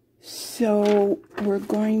 so we're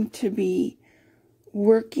going to be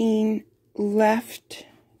working left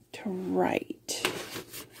to right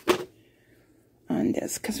on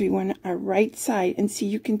this because we want our right side. And see,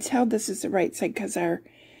 you can tell this is the right side because our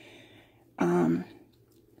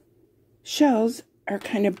shells are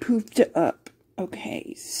kind of poofed up.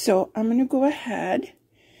 Okay, so I'm going to go ahead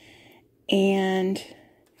and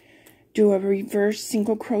do a reverse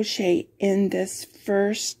single crochet in this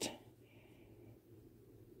first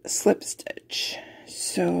slip stitch.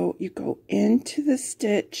 So you go into the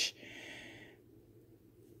stitch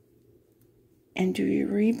and do your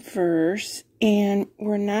reverse, and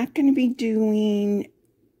we're not going to be doing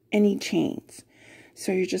any chains.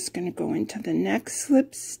 So you're just going to go into the next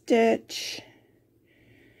slip stitch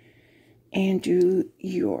and do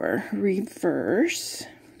your reverse.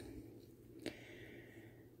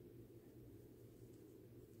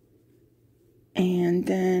 And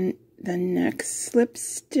then the next slip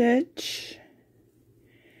stitch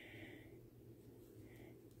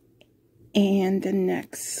and the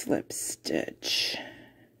next slip stitch.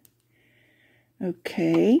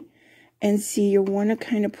 Okay, and see, you want to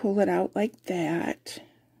kind of pull it out like that.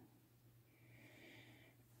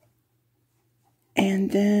 And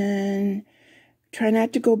then try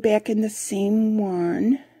not to go back in the same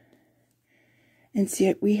one. And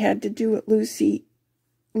see, we had to do it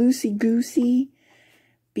loosey-goosey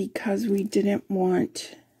because we didn't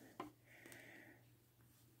want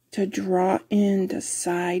to draw in the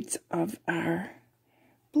sides of our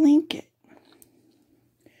blanket.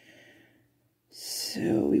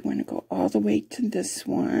 So we want to go all the way to this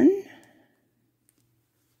one.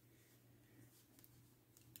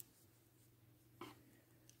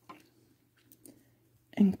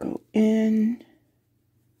 And go in.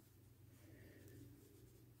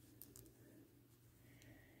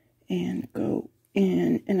 And go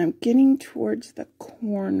in. And I'm getting towards the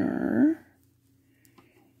corner.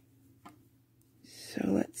 So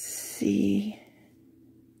let's see.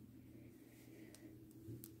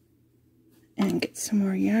 And get some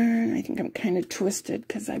more yarn. I think I'm kind of twisted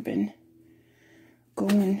because I've been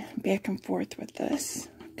going back and forth with this.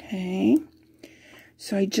 Okay.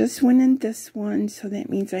 So I just went in this one, so that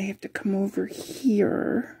means I have to come over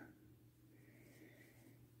here.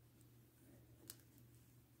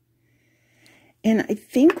 And I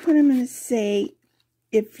think what I'm going to say,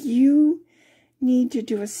 if you need to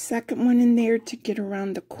do a second one in there to get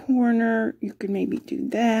around the corner, you could maybe do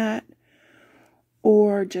that.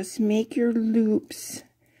 Or just make your loops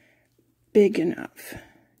big enough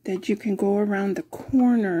that you can go around the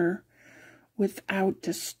corner without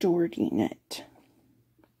distorting it.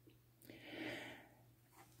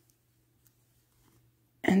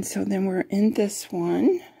 And so then we're in this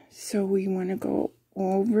one. So we want to go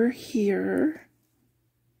over here.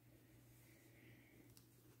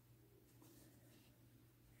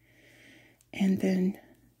 And then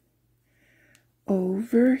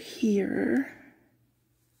over here.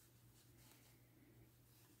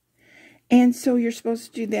 And so you're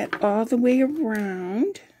supposed to do that all the way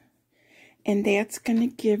around. And that's going to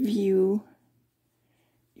give you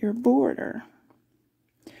your border.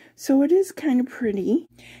 So it is kind of pretty.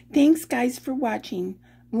 Thanks, guys, for watching.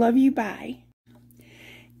 Love you. Bye.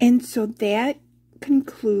 And so that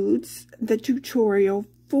concludes the tutorial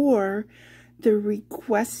for the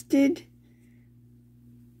requested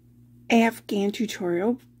Afghan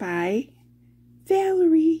tutorial by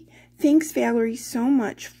Valerie. Thanks, Valerie, so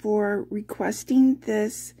much for requesting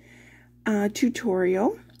this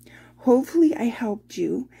tutorial. Hopefully I helped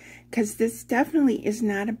you, because this definitely is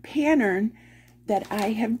not a pattern that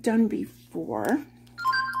I have done before.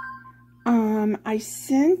 I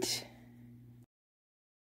sent